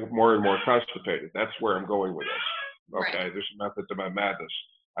going to get more and more constipated. That's where I'm going with this. Okay. Right. There's a method to my madness.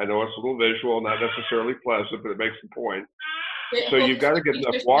 I know it's a little visual, not necessarily pleasant, but it makes the point. So you've got to get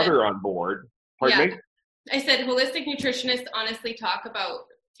enough water on board. Pardon me? I said holistic nutritionists honestly talk about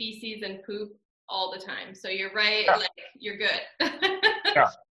feces and poop all the time. So you're right, you're good. Yeah.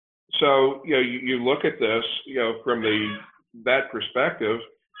 So, you look at this, from that perspective,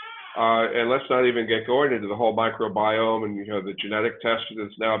 and let's not even get going into the whole microbiome and, the genetic testing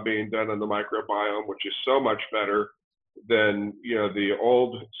that's now being done on the microbiome, which is so much better than, the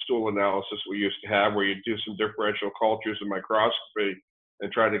old stool analysis we used to have, where you do some differential cultures and microscopy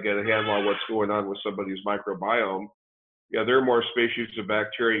and try to get a handle on what's going on with somebody's microbiome. There are more species of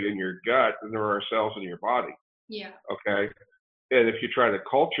bacteria in your gut than there are cells in your body. Yeah. Okay. And if you try to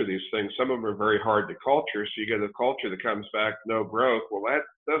culture these things, some of them are very hard to culture. So you get a culture that comes back no growth. Well, that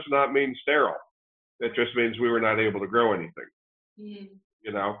does not mean sterile. It just means we were not able to grow anything.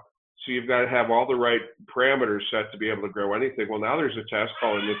 You know, so you've got to have all the right parameters set to be able to grow anything. Well, now there's a test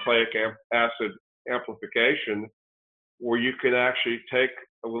called nucleic acid amplification, where you can actually take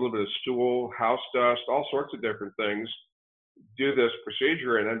a little bit of stool, house dust, all sorts of different things, do this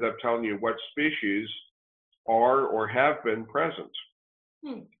procedure, and end up telling you what species are or have been present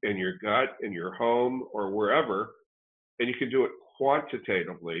in your gut, in your home, or wherever. And you can do it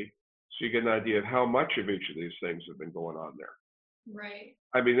quantitatively, so you get an idea of how much of each of these things have been going on there. Right.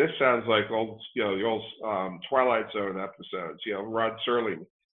 I mean, this sounds like old, the old Twilight Zone episodes. Rod Serling.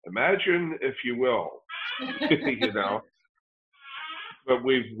 Imagine, if you will, But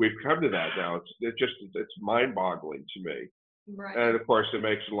we've come to that now. It's mind-boggling to me. Right. And of course, it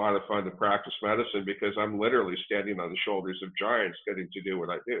makes it a lot of fun to practice medicine, because I'm literally standing on the shoulders of giants, getting to do what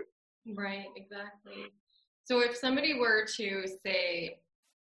I do. Right. Exactly. So if somebody were to say,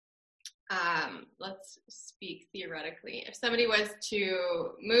 let's speak theoretically. If somebody was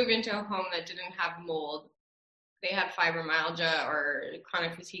to move into a home that didn't have mold, they had fibromyalgia or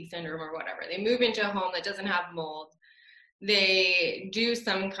chronic fatigue syndrome or whatever, they move into a home that doesn't have mold, they do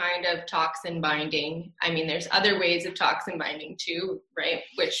some kind of toxin binding. I mean, there's other ways of toxin binding too, right?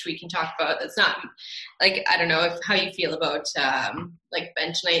 Which we can talk about. That's not like, I don't know how you feel about like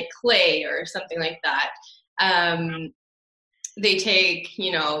bentonite clay or something like that. They take,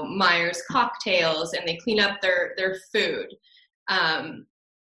 Myers cocktails, and they clean up their food.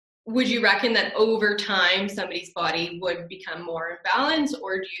 Would you reckon that over time somebody's body would become more imbalanced,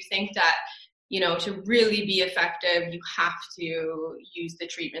 or do you think that, to really be effective, you have to use the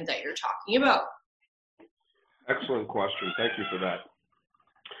treatment that you're talking about? Excellent question. Thank you for that.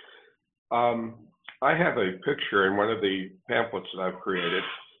 I have a picture in one of the pamphlets that I've created,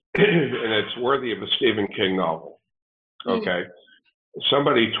 and it's worthy of a Stephen King novel. Okay.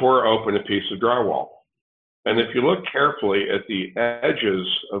 Somebody tore open a piece of drywall. And if you look carefully at the edges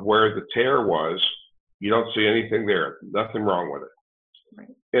of where the tear was, you don't see anything there. Nothing wrong with it.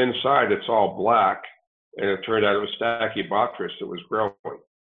 Right. Inside, it's all black, and it turned out it was Stachybotrys that was growing.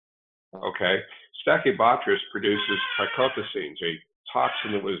 Okay. Stachybotrys produces trichotillesins, a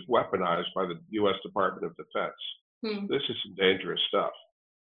toxin that was weaponized by the U.S. Department of Defense. This is some dangerous stuff.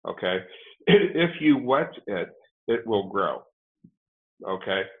 Okay. If you wet it, it will grow.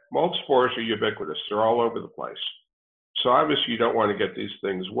 Okay. Mold spores are ubiquitous. They're all over the place. So obviously you don't want to get these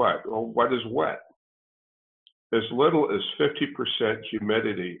things wet. Well, what is wet? As little as 50%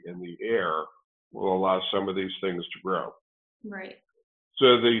 humidity in the air will allow some of these things to grow. Right.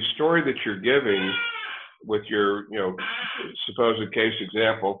 So the story that you're giving with your, supposed case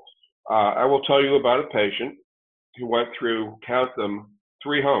example, I will tell you about a patient who went through, count them,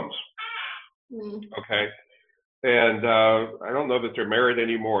 3 homes. Okay. And I don't know that they're married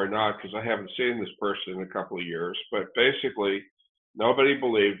anymore or not, because I haven't seen this person in a couple of years. But basically, nobody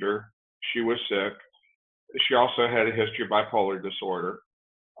believed her. She was sick. She also had a history of bipolar disorder.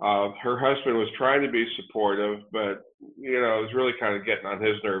 Her husband was trying to be supportive, but, it was really kind of getting on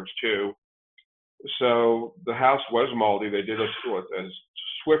his nerves too. So the house was moldy. They did a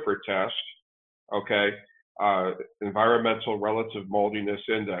Swiffer test, okay? Environmental Relative Moldiness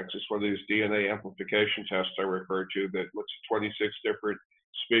Index. It's one of these DNA amplification tests I referred to that looks at 26 different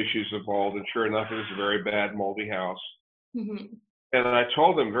species of mold, and sure enough, it was a very bad moldy house. And I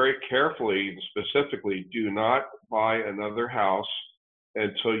told them very carefully and specifically, do not buy another house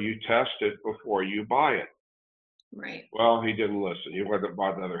until you test it before you buy it. Right. Well, he didn't listen. He went and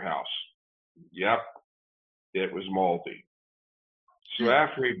bought another house. Yep, it was moldy. So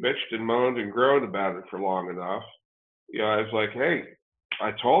after he bitched and moaned and groaned about it for long enough, I was like, hey,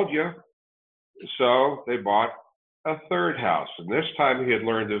 I told you. So they bought a third house. And this time he had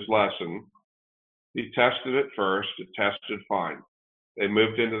learned his lesson. He tested it first. It tested fine. They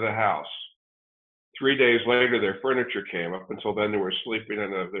moved into the house. 3 days later, their furniture came. Up until then, they were sleeping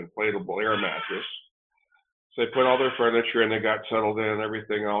in an inflatable air mattress. So they put all their furniture in, they got settled in and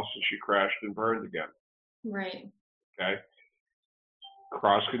everything else, and she crashed and burned again. Right. Okay.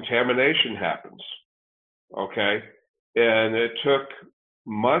 Cross-contamination happens. Okay. And it took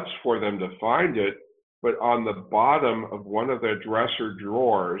months for them to find it, but on the bottom of one of their dresser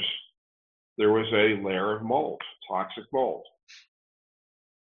drawers, there was a layer of mold, toxic mold.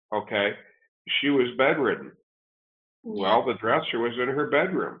 Okay. She was bedridden. Yeah. Well, the dresser was in her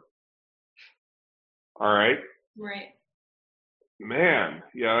bedroom. All right. Right. Man,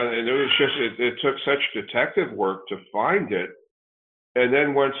 and it was just, it took such detective work to find it. And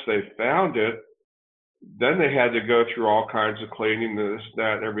then once they found it, Then they had to go through all kinds of cleaning, this,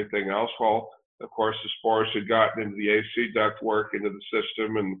 that, and everything else. Well, of course, the spores had gotten into the AC ductwork, into the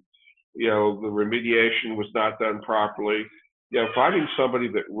system, and the remediation was not done properly. Finding somebody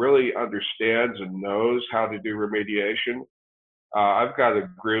that really understands and knows how to do remediation. I've got a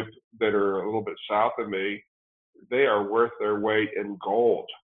group that are a little bit south of me. They are worth their weight in gold.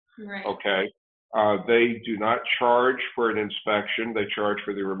 Right. Okay. They do not charge for an inspection. They charge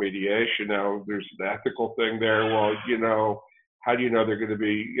for the remediation. Now, there's an ethical thing there. Well, how do you know they're going to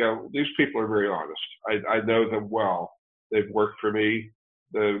be, these people are very honest. I know them well. They've worked for me.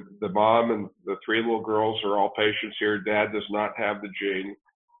 The mom and the 3 little girls are all patients here. Dad does not have the gene.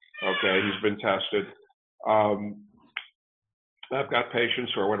 Okay. He's been tested. I've got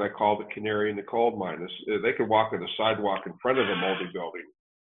patients who are what I call the canary in the coal mine. They could walk on the sidewalk in front of a moldy building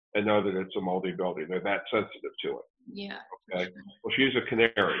and know that it's a moldy building. They're that sensitive to it. Yeah. Okay. Well, she's a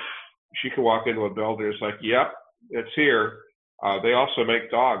canary. She can walk into a building. It's like, yep, it's here. They also make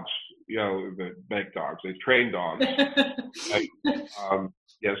dogs. They make dogs. They train dogs.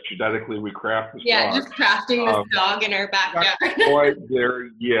 Yes, genetically we craft this dog. Yeah, just crafting this dog in our backyard. Not quite there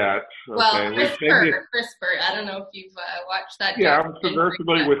yet. Okay. Well, CRISPR. I don't know if you've watched that. Yeah, I'm very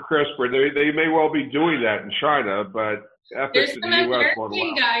familiar with CRISPR. They may well be doing that in China, but ethics in the U.S. won't allow. There's some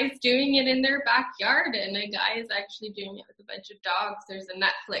American guys doing it in their backyard, and a guy is actually doing it with a bunch of dogs. There's a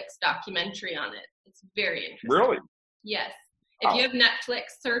Netflix documentary on it. It's very interesting. Really? Yes. If you have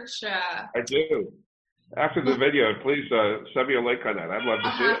Netflix, search. I do. After the video, please send me a link on that. I'd love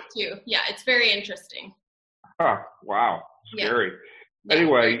to see it. Yeah, it's very interesting. Wow. Scary. Yeah.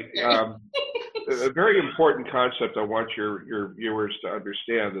 Anyway, a very important concept I want your viewers to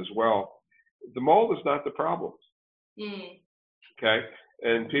understand as well. The mold is not the problem. Okay?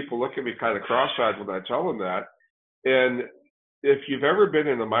 And people look at me kind of cross-eyed when I tell them that. And if you've ever been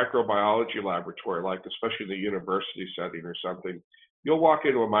in a microbiology laboratory, like especially in the university setting or something, you'll walk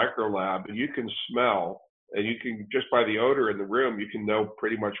into a micro lab and you can smell, and you can, just by the odor in the room, you can know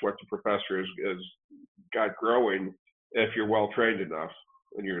pretty much what the professor has got growing if you're well trained enough,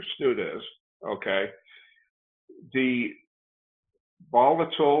 and your snoot is. Okay. The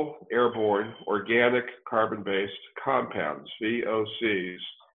volatile, airborne, organic, carbon-based compounds, VOCs,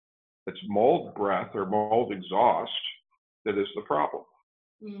 it's mold breath or mold exhaust that is the problem.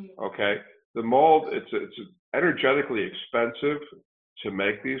 Okay. The mold, it's energetically expensive to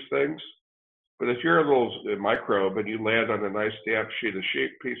make these things, but if you're a little microbe and you land on a nice damp piece of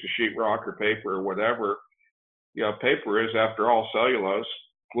sheetrock or paper or whatever, paper is, after all, cellulose,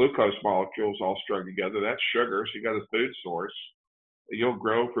 glucose molecules all strung together. That's sugar, so you got a food source. You'll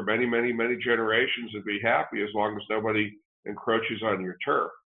grow for many, many, many generations and be happy as long as nobody encroaches on your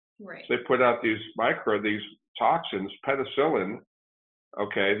turf. Right. So they put out these toxins, penicillin.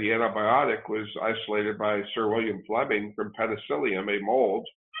 Okay, the antibiotic was isolated by Sir William Fleming from Penicillium, a mold.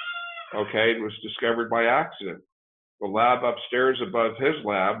 Okay, it was discovered by accident. The lab upstairs above his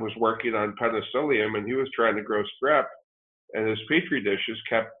lab was working on Penicillium, and he was trying to grow strep, and his petri dishes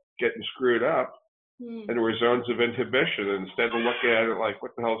kept getting screwed up, and there were zones of inhibition. And instead of looking at it like,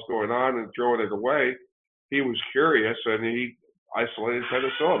 what the hell's going on, and throwing it away, he was curious, and he isolated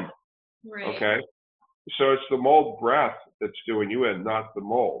penicillin. Right. Okay, so it's the mold breath that's doing you in, not the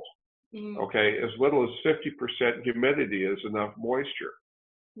mold. Okay, as little as 50% humidity is enough moisture.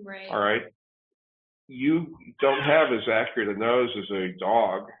 Right. All right. You don't have as accurate a nose as a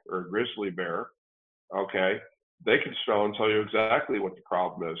dog or a grizzly bear. Okay. They can smell and tell you exactly what the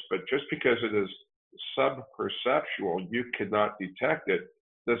problem is, but just because it is sub-perceptual, you cannot detect it,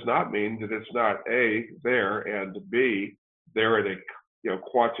 does not mean that it's not A, there, and B, there at a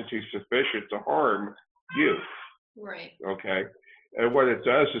quantity sufficient to harm you. Right. Okay. And what it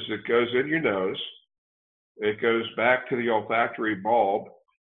does is it goes in your nose, it goes back to the olfactory bulb,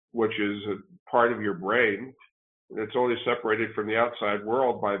 which is a part of your brain. And it's only separated from the outside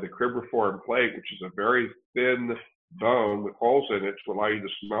world by the cribriform plate, which is a very thin bone with holes in it to allow you to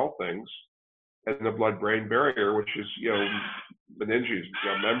smell things, and the blood-brain barrier, which is, meninges,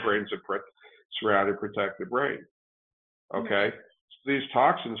 membranes that surround and protect the brain. Okay? So these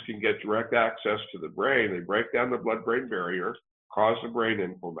toxins can get direct access to the brain. They break down the blood-brain barrier, cause the brain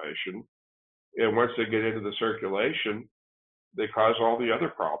inflammation, and once they get into the circulation, they cause all the other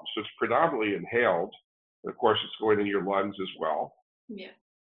problems. So it's predominantly inhaled. And of course, it's going in your lungs as well. Yeah.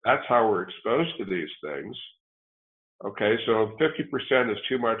 That's how we're exposed to these things. Okay, so 50% is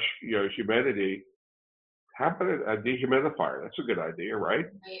too much, humidity. How about a dehumidifier? That's a good idea, right?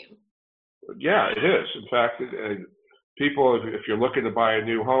 Right. Yeah, it is. In fact, people, if you're looking to buy a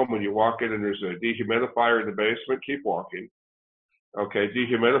new home, when you walk in and there's a dehumidifier in the basement, keep walking. Okay,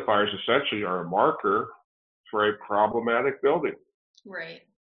 dehumidifiers essentially are a marker for a problematic building. Right.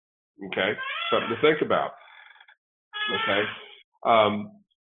 Okay, something to think about. Okay.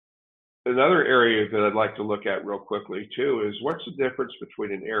 Another area that I'd like to look at real quickly too is what's the difference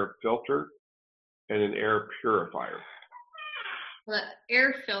between an air filter and an air purifier? Well, the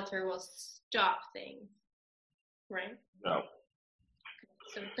air filter will stop things, right? No.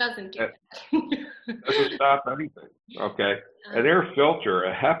 So it doesn't do that. Doesn't stop anything. Okay. An air filter,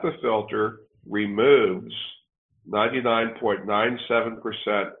 a HEPA filter, removes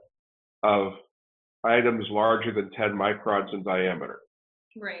 99.97% of items larger than 10 microns in diameter.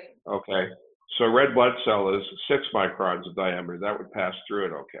 Right. Okay. So a red blood cell is 6 microns in diameter. That would pass through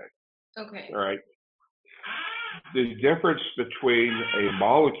it okay. Okay. All right. The difference between a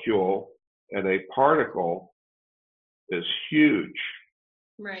molecule and a particle is huge.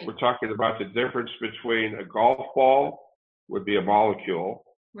 Right. We're talking about the difference between a golf ball would be a molecule,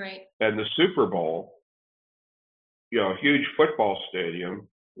 right, and the Super Bowl, a huge football stadium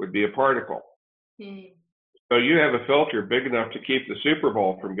would be a particle. Mm. So you have a filter big enough to keep the Super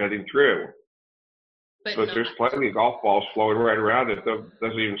Bowl from getting through, but there's plenty of golf balls flowing right around it that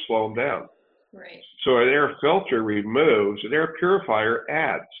doesn't even slow them down. Right. So an air filter removes, an air purifier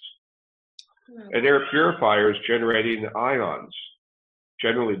adds. An air purifier is generating ions,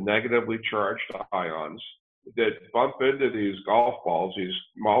 generally negatively charged ions, that bump into these golf balls, these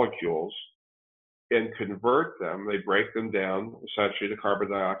molecules, and convert them. They break them down essentially to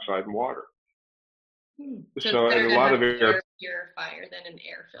carbon dioxide and water. So in a lot of air purifier than an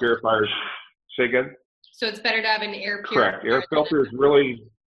air filter. Purifiers. Say again? So it's better to have an air purifier. Correct. Air filter is really,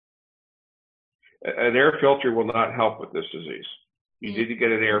 an air filter will not help with this disease. You need to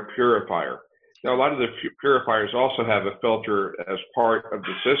get an air purifier. Now, a lot of the purifiers also have a filter as part of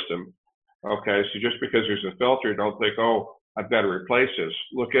the system. Okay, so just because there's a filter, don't think, oh, I've got to replace this.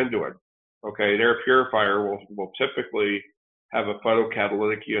 Look into it. Okay, an air purifier will typically have a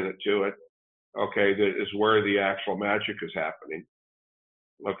photocatalytic unit to it. Okay, that is where the actual magic is happening.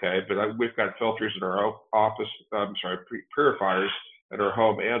 Okay, but we've got filters in our office, purifiers at our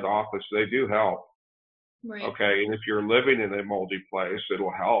home and office. They do help. Right. Okay, and if you're living in a moldy place,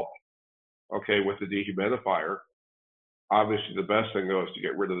 it'll help. Okay, with the dehumidifier. Obviously, the best thing, though, is to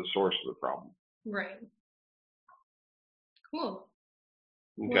get rid of the source of the problem. Right. Cool.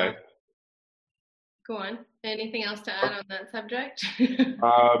 Okay. Well, go on. Anything else to add on that subject?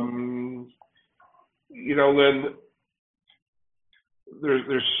 Lynn,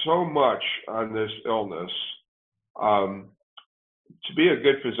 there's so much on this illness. To be a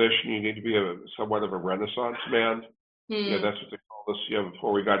good physician, you need to be somewhat of a Renaissance man. Yeah, that's what they call this.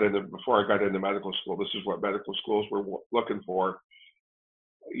 Before I got into medical school, this is what medical schools were looking for.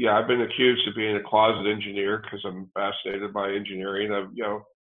 Yeah, I've been accused of being a closet engineer because I'm fascinated by engineering.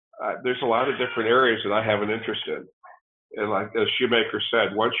 There's a lot of different areas that I have an interest in. And like as Shoemaker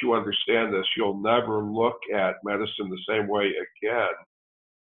said, once you understand this, you'll never look at medicine the same way again.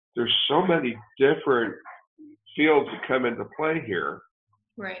 There's so many different fields that come into play here.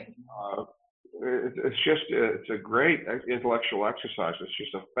 Right. It's a great intellectual exercise. It's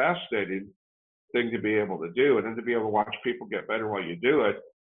just a fascinating thing to be able to do, and then to be able to watch people get better while you do it.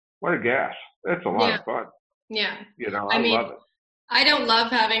 What a gas! It's a lot of fun. Yeah. I love it. I don't love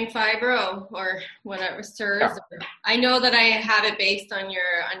having fibro or whatever CIRS. Yeah. I know that I have it based on your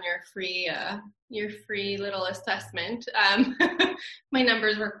free little assessment. My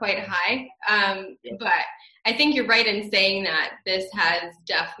numbers were quite high, but I think you're right in saying that this has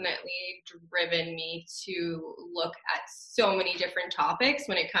definitely driven me to look at so many different topics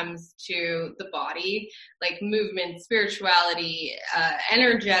when it comes to the body, like movement, spirituality,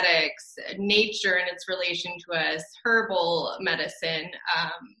 energetics, nature and its relation to us, herbal medicine.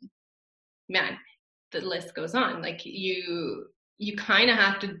 Man, the list goes on. Like you kind of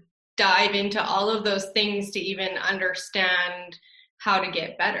have to dive into all of those things to even understand how to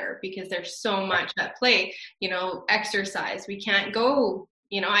get better, because there's so much at play. Exercise, we can't go,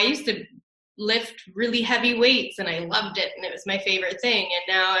 I used to lift really heavy weights and I loved it and it was my favorite thing, and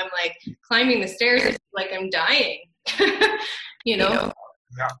now I'm like climbing the stairs like I'm dying. Yeah.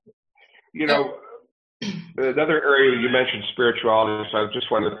 Another area you mentioned, spirituality, so I just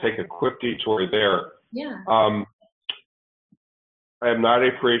wanted to take a quick detour there. Yeah. I am not a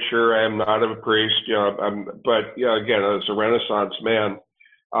preacher. I am not a priest. But again, as a Renaissance man,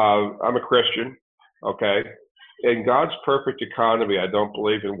 I'm a Christian. Okay, in God's perfect economy, I don't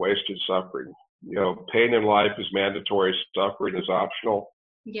believe in wasted suffering. Pain in life is mandatory. Suffering is optional.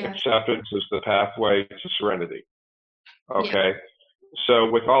 Yes. Acceptance is the pathway to serenity. Okay. So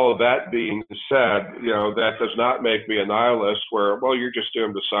with all of that being said, that does not make me a nihilist where, well, you're just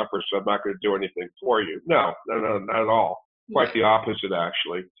doomed to suffer, so I'm not going to do anything for you. No, not at all. Quite the opposite,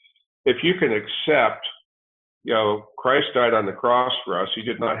 actually. If you can accept, Christ died on the cross for us. He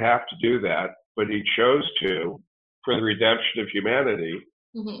did not have to do that, but he chose to for the redemption of humanity.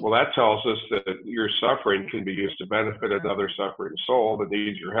 Mm-hmm. Well, that tells us that your suffering can be used to benefit another suffering soul that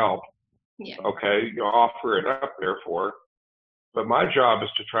needs your help. Yeah. Okay, offer it up, therefore. But my job is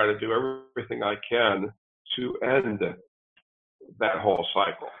to try to do everything I can to end that whole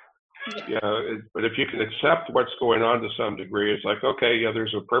cycle. Yeah. But if you can accept what's going on to some degree, it's like, okay,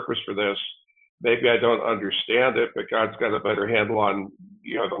 there's a purpose for this. Maybe I don't understand it, but God's got a better handle on,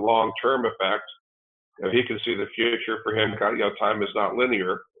 the long-term effect. He can see the future. For him, God, time is not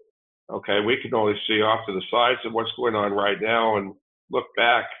linear. Okay, we can only see off to the sides of what's going on right now and look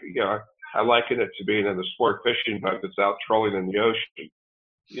back. I liken it to being in a sport fishing boat that's out trolling in the ocean.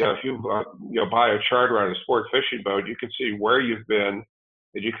 If you buy a charter on a sport fishing boat, you can see where you've been,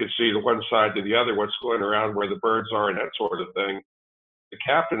 and you can see the one side to the other, what's going around, where the birds are, and that sort of thing. The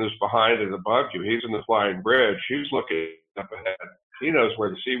captain is behind and above you. He's in the flying bridge. He's looking up ahead. He knows where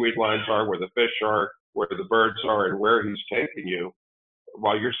the seaweed lines are, where the fish are, where the birds are, and where he's taking you,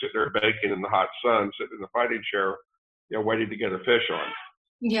 while you're sitting there baking in the hot sun, sitting in the fighting chair, waiting to get a fish on.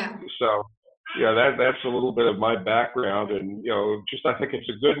 Yeah. So, that's a little bit of my background, and I think it's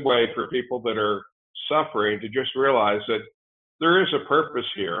a good way for people that are suffering to just realize that there is a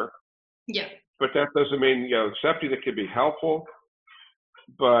purpose here. Yeah. But that doesn't mean accepting it can be helpful,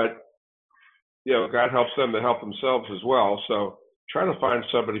 but God helps them to help themselves as well. So try to find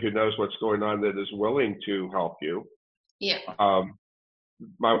somebody who knows what's going on that is willing to help you. Yeah.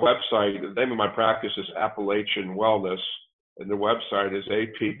 My website, the name of my practice is Appalachian Wellness, and the website is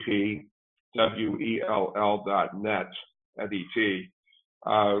appwell.net, N-E-T.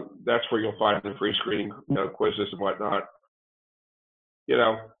 That's where you'll find the free screening quizzes and whatnot.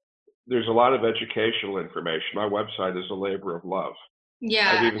 There's a lot of educational information. My website is a labor of love.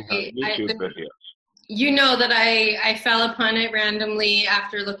 Yeah. I've even got YouTube videos. That I fell upon it randomly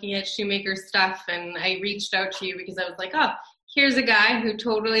after looking at Shoemaker stuff, and I reached out to you because I was like, oh, here's a guy who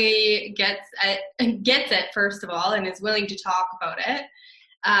totally gets it, first of all, and is willing to talk about it.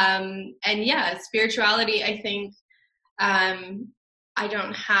 And spirituality, I think, I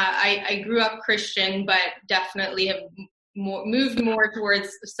grew up Christian, but definitely have moved more towards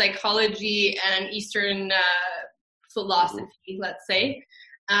psychology and Eastern philosophy, let's say.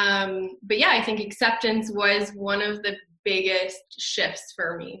 But I think acceptance was one of the biggest shifts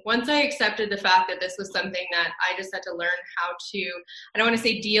for me. Once I accepted the fact that this was something that I just had to learn how to, I don't want to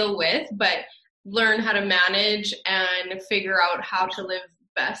say deal with, but learn how to manage and figure out how to live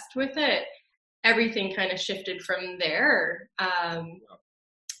best with it, everything kind of shifted from there.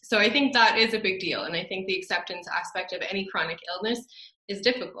 So I think that is a big deal. And I think the acceptance aspect of any chronic illness is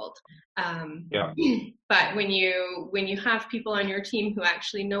difficult. But when you have people on your team who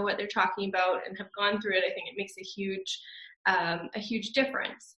actually know what they're talking about and have gone through it, I think it makes a huge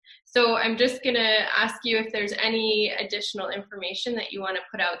difference. So I'm just going to ask you if there's any additional information that you want to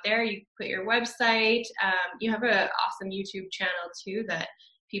put out there. You put your website. You have an awesome YouTube channel too that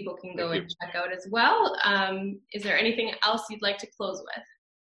people can go and check out as well. Is there anything else you'd like to close with?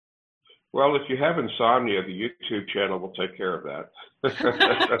 Well, if you have insomnia, the YouTube channel will take care of that.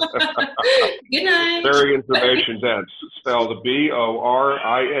 Good night. Very information dense. Spelled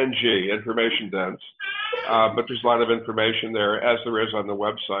B-O-R-I-N-G, information dense. But there's a lot of information there, as there is on the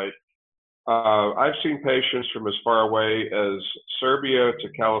website. I've seen patients from as far away as Serbia to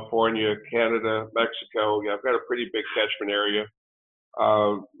California, Canada, Mexico. I've got a pretty big catchment area.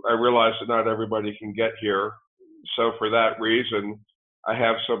 I realize that not everybody can get here. So for that reason, I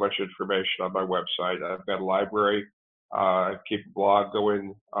have so much information on my website. I've got a library. I keep a blog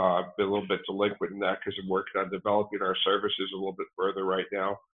going. I've been a little bit delinquent in that because I'm working on developing our services a little bit further right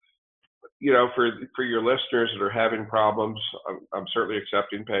now. For your listeners that are having problems, I'm certainly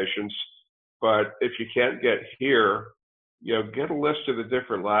accepting patients. But if you can't get here, get a list of the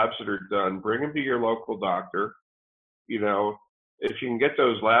different labs that are done. Bring them to your local doctor. If you can get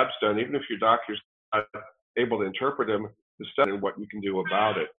those labs done, even if your doctor's not able to interpret them, study what you can do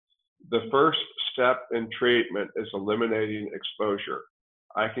about it. The first step in treatment is eliminating exposure.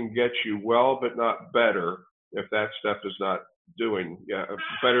 I can get you well but not better if that step is not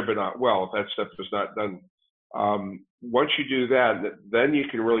better but not well if that step is not done. Once you do that, then you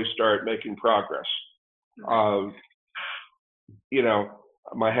can really start making progress.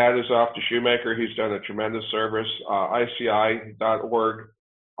 My hat is off to Shoemaker. He's done a tremendous service. ICI.org,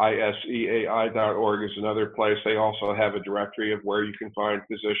 ISEAI.org is another place. They also have a directory of where you can find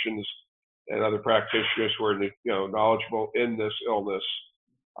physicians and other practitioners who are knowledgeable in this illness.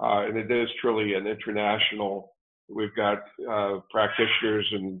 And it is truly an international. We've got practitioners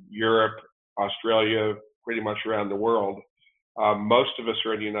in Europe, Australia, pretty much around the world. Most of us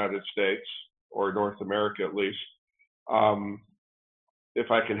are in the United States, or North America at least.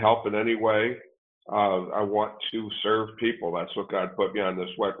 If I can help in any way, I want to serve people. That's what God put me on this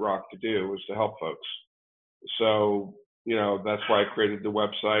wet rock to do, is to help folks. So, that's why I created the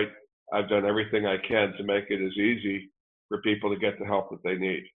website. I've done everything I can to make it as easy for people to get the help that they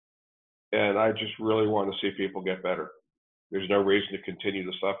need. And I just really want to see people get better. There's no reason to continue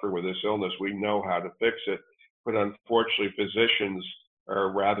to suffer with this illness. We know how to fix it, but unfortunately, physicians are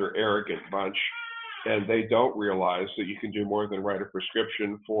a rather arrogant bunch, and they don't realize that you can do more than write a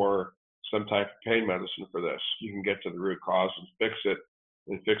prescription for some type of pain medicine for this. You can get to the root cause and fix it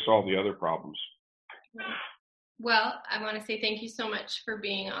and fix all the other problems. Well, I want to say thank you so much for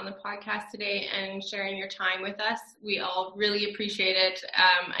being on the podcast today and sharing your time with us. We all really appreciate it.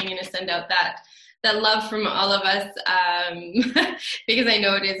 I'm going to send out that love from all of us because I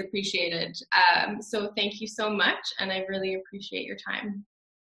know it is appreciated. So thank you so much, and I really appreciate your time.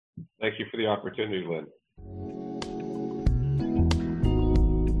 Thank you for the opportunity, Lynn.